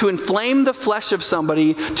means to inflame the flesh of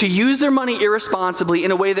somebody, to use their money irresponsibly in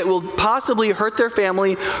a way that will possibly hurt their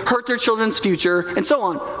family, hurt their children's future, and so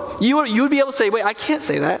on. You would be able to say, wait, I can't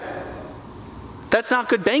say that. That's not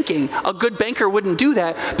good banking. A good banker wouldn't do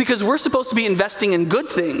that because we're supposed to be investing in good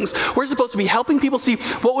things. We're supposed to be helping people see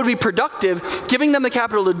what would be productive, giving them the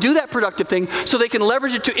capital to do that productive thing so they can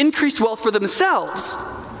leverage it to increased wealth for themselves.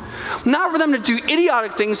 Not for them to do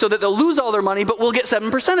idiotic things so that they'll lose all their money, but we'll get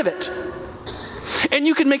 7% of it. And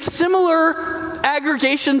you can make similar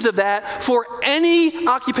aggregations of that for any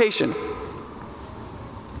occupation.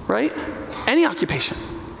 Right? Any occupation.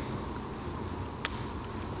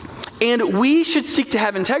 And we should seek to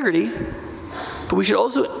have integrity, but we should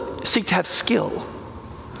also seek to have skill,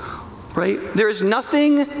 right? There is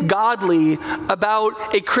nothing godly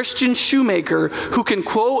about a Christian shoemaker who can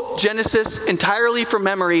quote Genesis entirely from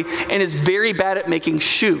memory and is very bad at making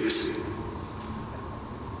shoes.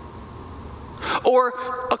 Or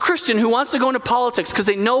a Christian who wants to go into politics because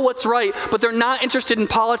they know what's right, but they're not interested in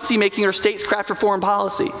policy making or statecraft or foreign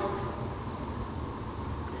policy.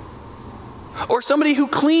 Or somebody who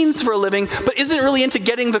cleans for a living but isn't really into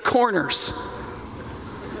getting the corners,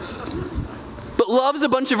 but loves a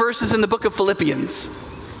bunch of verses in the book of Philippians.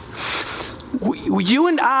 You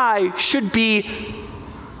and I should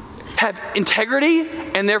have integrity,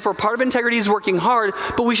 and therefore part of integrity is working hard,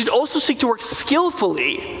 but we should also seek to work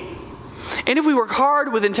skillfully. And if we work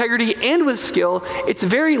hard with integrity and with skill, it's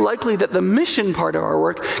very likely that the mission part of our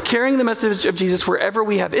work, carrying the message of Jesus wherever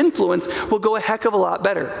we have influence, will go a heck of a lot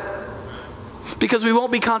better. Because we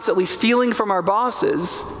won't be constantly stealing from our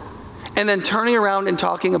bosses and then turning around and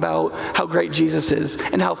talking about how great Jesus is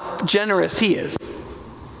and how generous he is.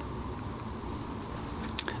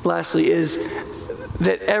 Lastly is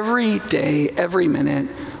that every day, every minute,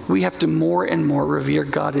 we have to more and more revere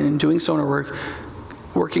God, and in doing so in our work,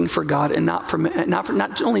 working for God and not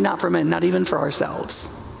even for ourselves.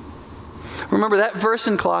 Remember that verse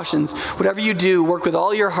in Colossians, whatever you do, work with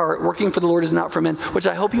all your heart, working for the Lord is not for men, which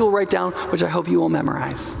I hope you will write down, which I hope you will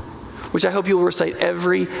memorize, which I hope you will recite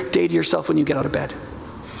every day to yourself when you get out of bed.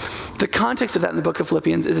 The context of that in the book of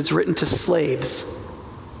Philippians is it's written to slaves.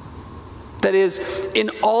 That is, in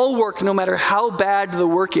all work, no matter how bad the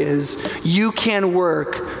work is, you can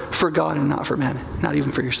work for God and not for men, not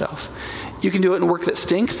even for yourself. You can do it in work that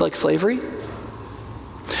stinks, like slavery.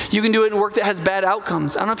 You can do it in work that has bad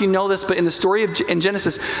outcomes. I don't know if you know this, but in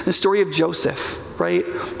Genesis, the story of Joseph, right?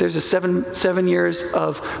 There's a seven years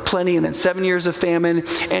of plenty and then 7 years of famine,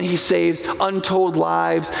 and he saves untold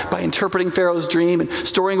lives by interpreting Pharaoh's dream and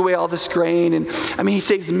storing away all this grain. And he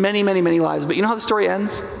saves many, many, many lives. But you know how the story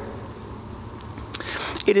ends?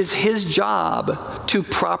 It is his job to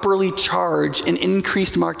properly charge an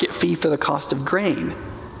increased market fee for the cost of grain,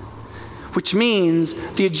 which means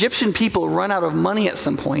the Egyptian people run out of money at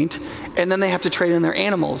some point, and then they have to trade in their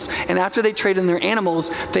animals. And after they trade in their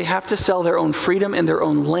animals, they have to sell their own freedom and their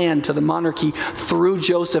own land to the monarchy through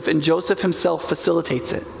Joseph, and Joseph himself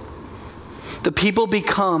facilitates it. The people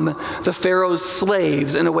become the Pharaoh's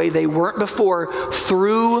slaves in a way they weren't before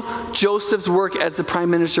through Joseph's work as the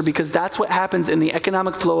prime minister, because that's what happens in the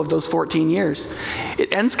economic flow of those 14 years.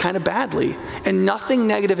 It ends kind of badly, and nothing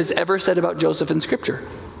negative is ever said about Joseph in Scripture.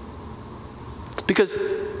 Because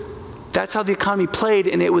that's how the economy played,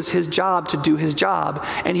 and it was his job to do his job.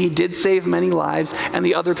 And he did save many lives, and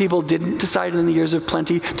the other people didn't decide in the years of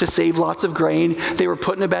plenty to save lots of grain. They were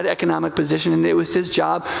put in a bad economic position, and it was his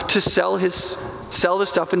job to sell the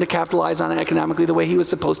stuff and to capitalize on it economically the way he was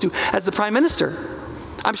supposed to as the prime minister.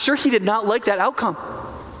 I'm sure he did not like that outcome.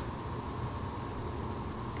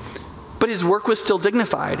 But his work was still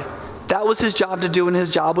dignified. That was his job to do, and his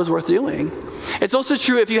job was worth doing. It's also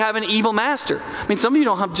true if you have an evil master. I mean, some of you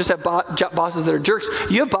don't just have bosses that are jerks.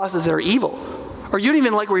 You have bosses that are evil. Or you don't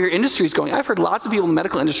even like where your industry is going. I've heard lots of people in the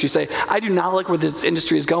medical industry say, I do not like where this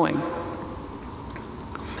industry is going.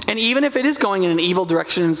 And even if it is going in an evil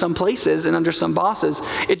direction in some places and under some bosses,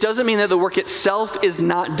 it doesn't mean that the work itself is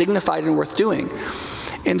not dignified and worth doing.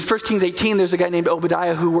 In 1 Kings 18, there's a guy named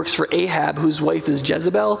Obadiah who works for Ahab, whose wife is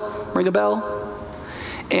Jezebel. Ring a bell?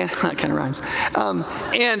 And that kind of rhymes.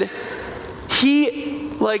 And he,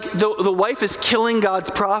 the wife is killing God's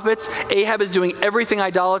prophets. Ahab is doing everything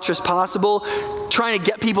idolatrous possible, trying to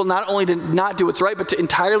get people not only to not do what's right, but to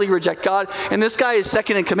entirely reject God. And this guy is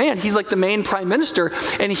second in command. He's like the main prime minister,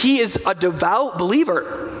 and he is a devout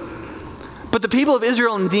believer. But the people of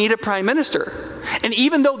Israel need a prime minister. And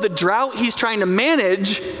even though the drought he's trying to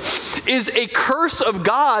manage is a curse of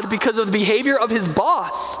God because of the behavior of his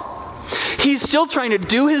boss, he's still trying to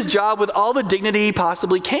do his job with all the dignity he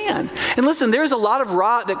possibly can. And listen, there's a lot of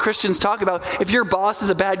rot that Christians talk about. If your boss is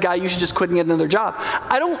a bad guy, you should just quit and get another job.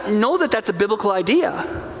 I don't know that that's a biblical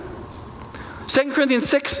idea. 2 Corinthians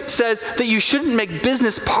 6 says that you shouldn't make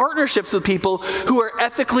business partnerships with people who are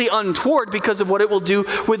ethically untoward because of what it will do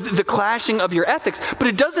with the clashing of your ethics. But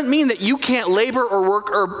it doesn't mean that you can't labor or work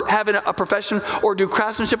or have a profession or do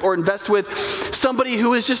craftsmanship or invest with somebody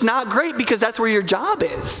who is just not great, because that's where your job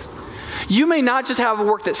is. You may not just have a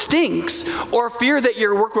work that stinks or fear that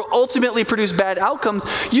your work will ultimately produce bad outcomes.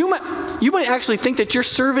 You might actually think that you're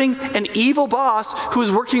serving an evil boss who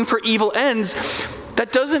is working for evil ends.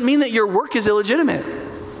 That doesn't mean that your work is illegitimate.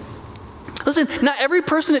 Listen, not every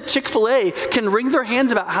person at Chick-fil-A can wring their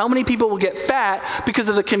hands about how many people will get fat because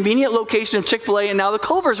of the convenient location of Chick-fil-A and now the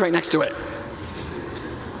Culver's right next to it.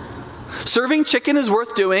 Serving chicken is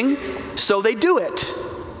worth doing, so they do it.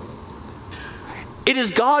 It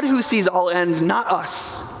is God who sees all ends, not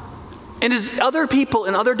us. And it is other people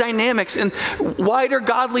and other dynamics and wider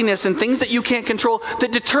godliness and things that you can't control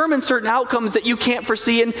that determine certain outcomes that you can't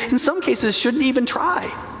foresee and in some cases shouldn't even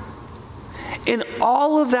try. And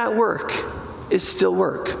all of that work is still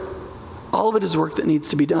work. All of it is work that needs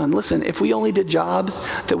to be done. Listen, if we only did jobs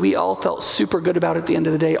that we all felt super good about at the end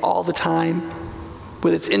of the day all the time,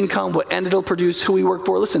 with its income, what end it'll produce, who we work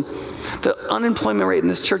for. Listen, the unemployment rate in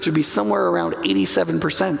this church would be somewhere around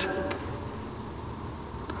 87%.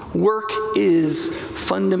 Work is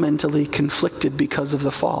fundamentally conflicted because of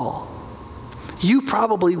the fall. You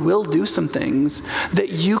probably will do some things that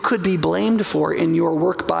you could be blamed for in your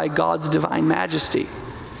work by God's divine majesty.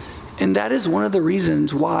 And that is one of the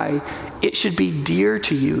reasons why it should be dear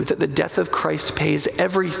to you that the death of Christ pays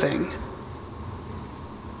everything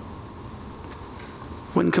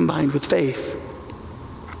when combined with faith.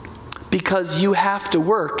 Because you have to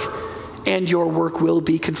work, and your work will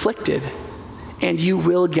be conflicted. And you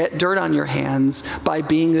will get dirt on your hands by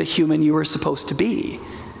being the human you were supposed to be.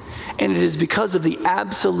 And it is because of the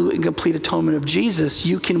absolute and complete atonement of Jesus,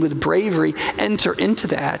 you can with bravery enter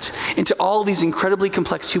into all these incredibly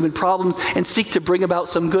complex human problems and seek to bring about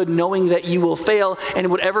some good, knowing that you will fail, and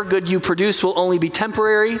whatever good you produce will only be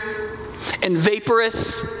temporary and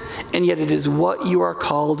vaporous, and yet it is what you are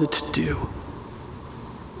called to do.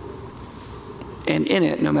 And in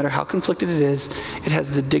it, no matter how conflicted it is, it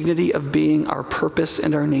has the dignity of being our purpose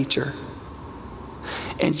and our nature.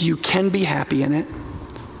 And you can be happy in it,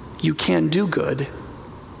 you can do good,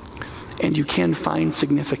 and you can find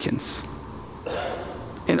significance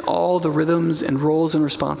in all the rhythms and roles and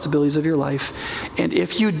responsibilities of your life. And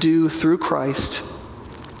if you do through Christ,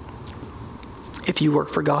 if you work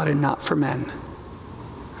for God and not for men,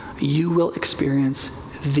 you will experience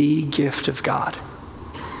the gift of God,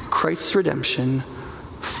 Christ's redemption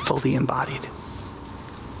fully embodied.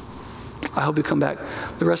 I hope you come back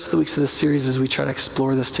the rest of the weeks of this series as we try to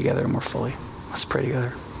explore this together more fully. Let's pray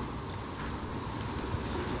together.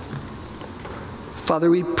 Father,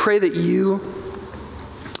 we pray that you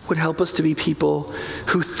would help us to be people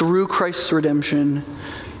who, through Christ's redemption,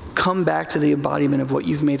 come back to the embodiment of what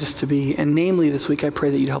you've made us to be. And namely, this week, I pray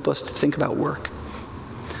that you'd help us to think about work.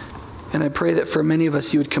 And I pray that for many of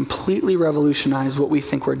us, you would completely revolutionize what we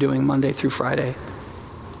think we're doing Monday through Friday,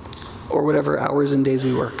 or whatever hours and days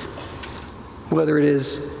we work. Whether it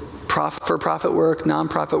is for-profit work,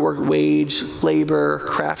 nonprofit work, wage, labor,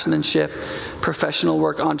 craftsmanship, professional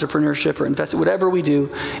work, entrepreneurship, or investment, whatever we do,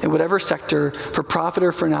 in whatever sector, for profit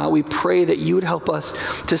or for not, we pray that you would help us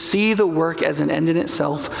to see the work as an end in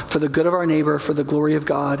itself, for the good of our neighbor, for the glory of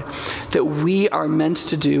God, that we are meant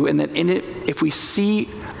to do, and that in it, if we see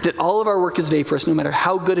that all of our work is vaporous, no matter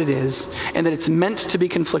how good it is, and that it's meant to be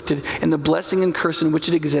conflicted in the blessing and curse in which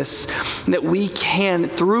it exists, and that we can,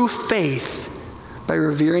 through faith, by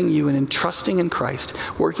revering you and entrusting in Christ,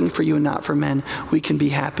 working for you and not for men, we can be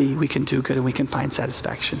happy, we can do good, and we can find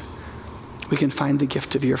satisfaction. We can find the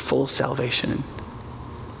gift of your full salvation.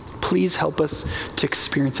 Please help us to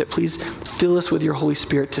experience it. Please fill us with your Holy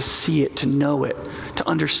Spirit to see it, to know it, to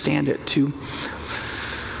understand it, to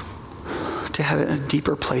have it in a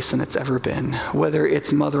deeper place than it's ever been, whether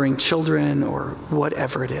it's mothering children or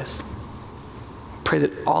whatever it is. Pray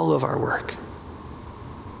that all of our work,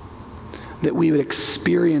 that we would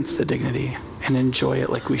experience the dignity and enjoy it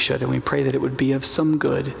like we should. And we pray that it would be of some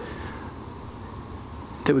good,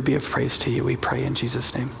 that would be of praise to you. We pray in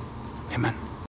Jesus' name. Amen.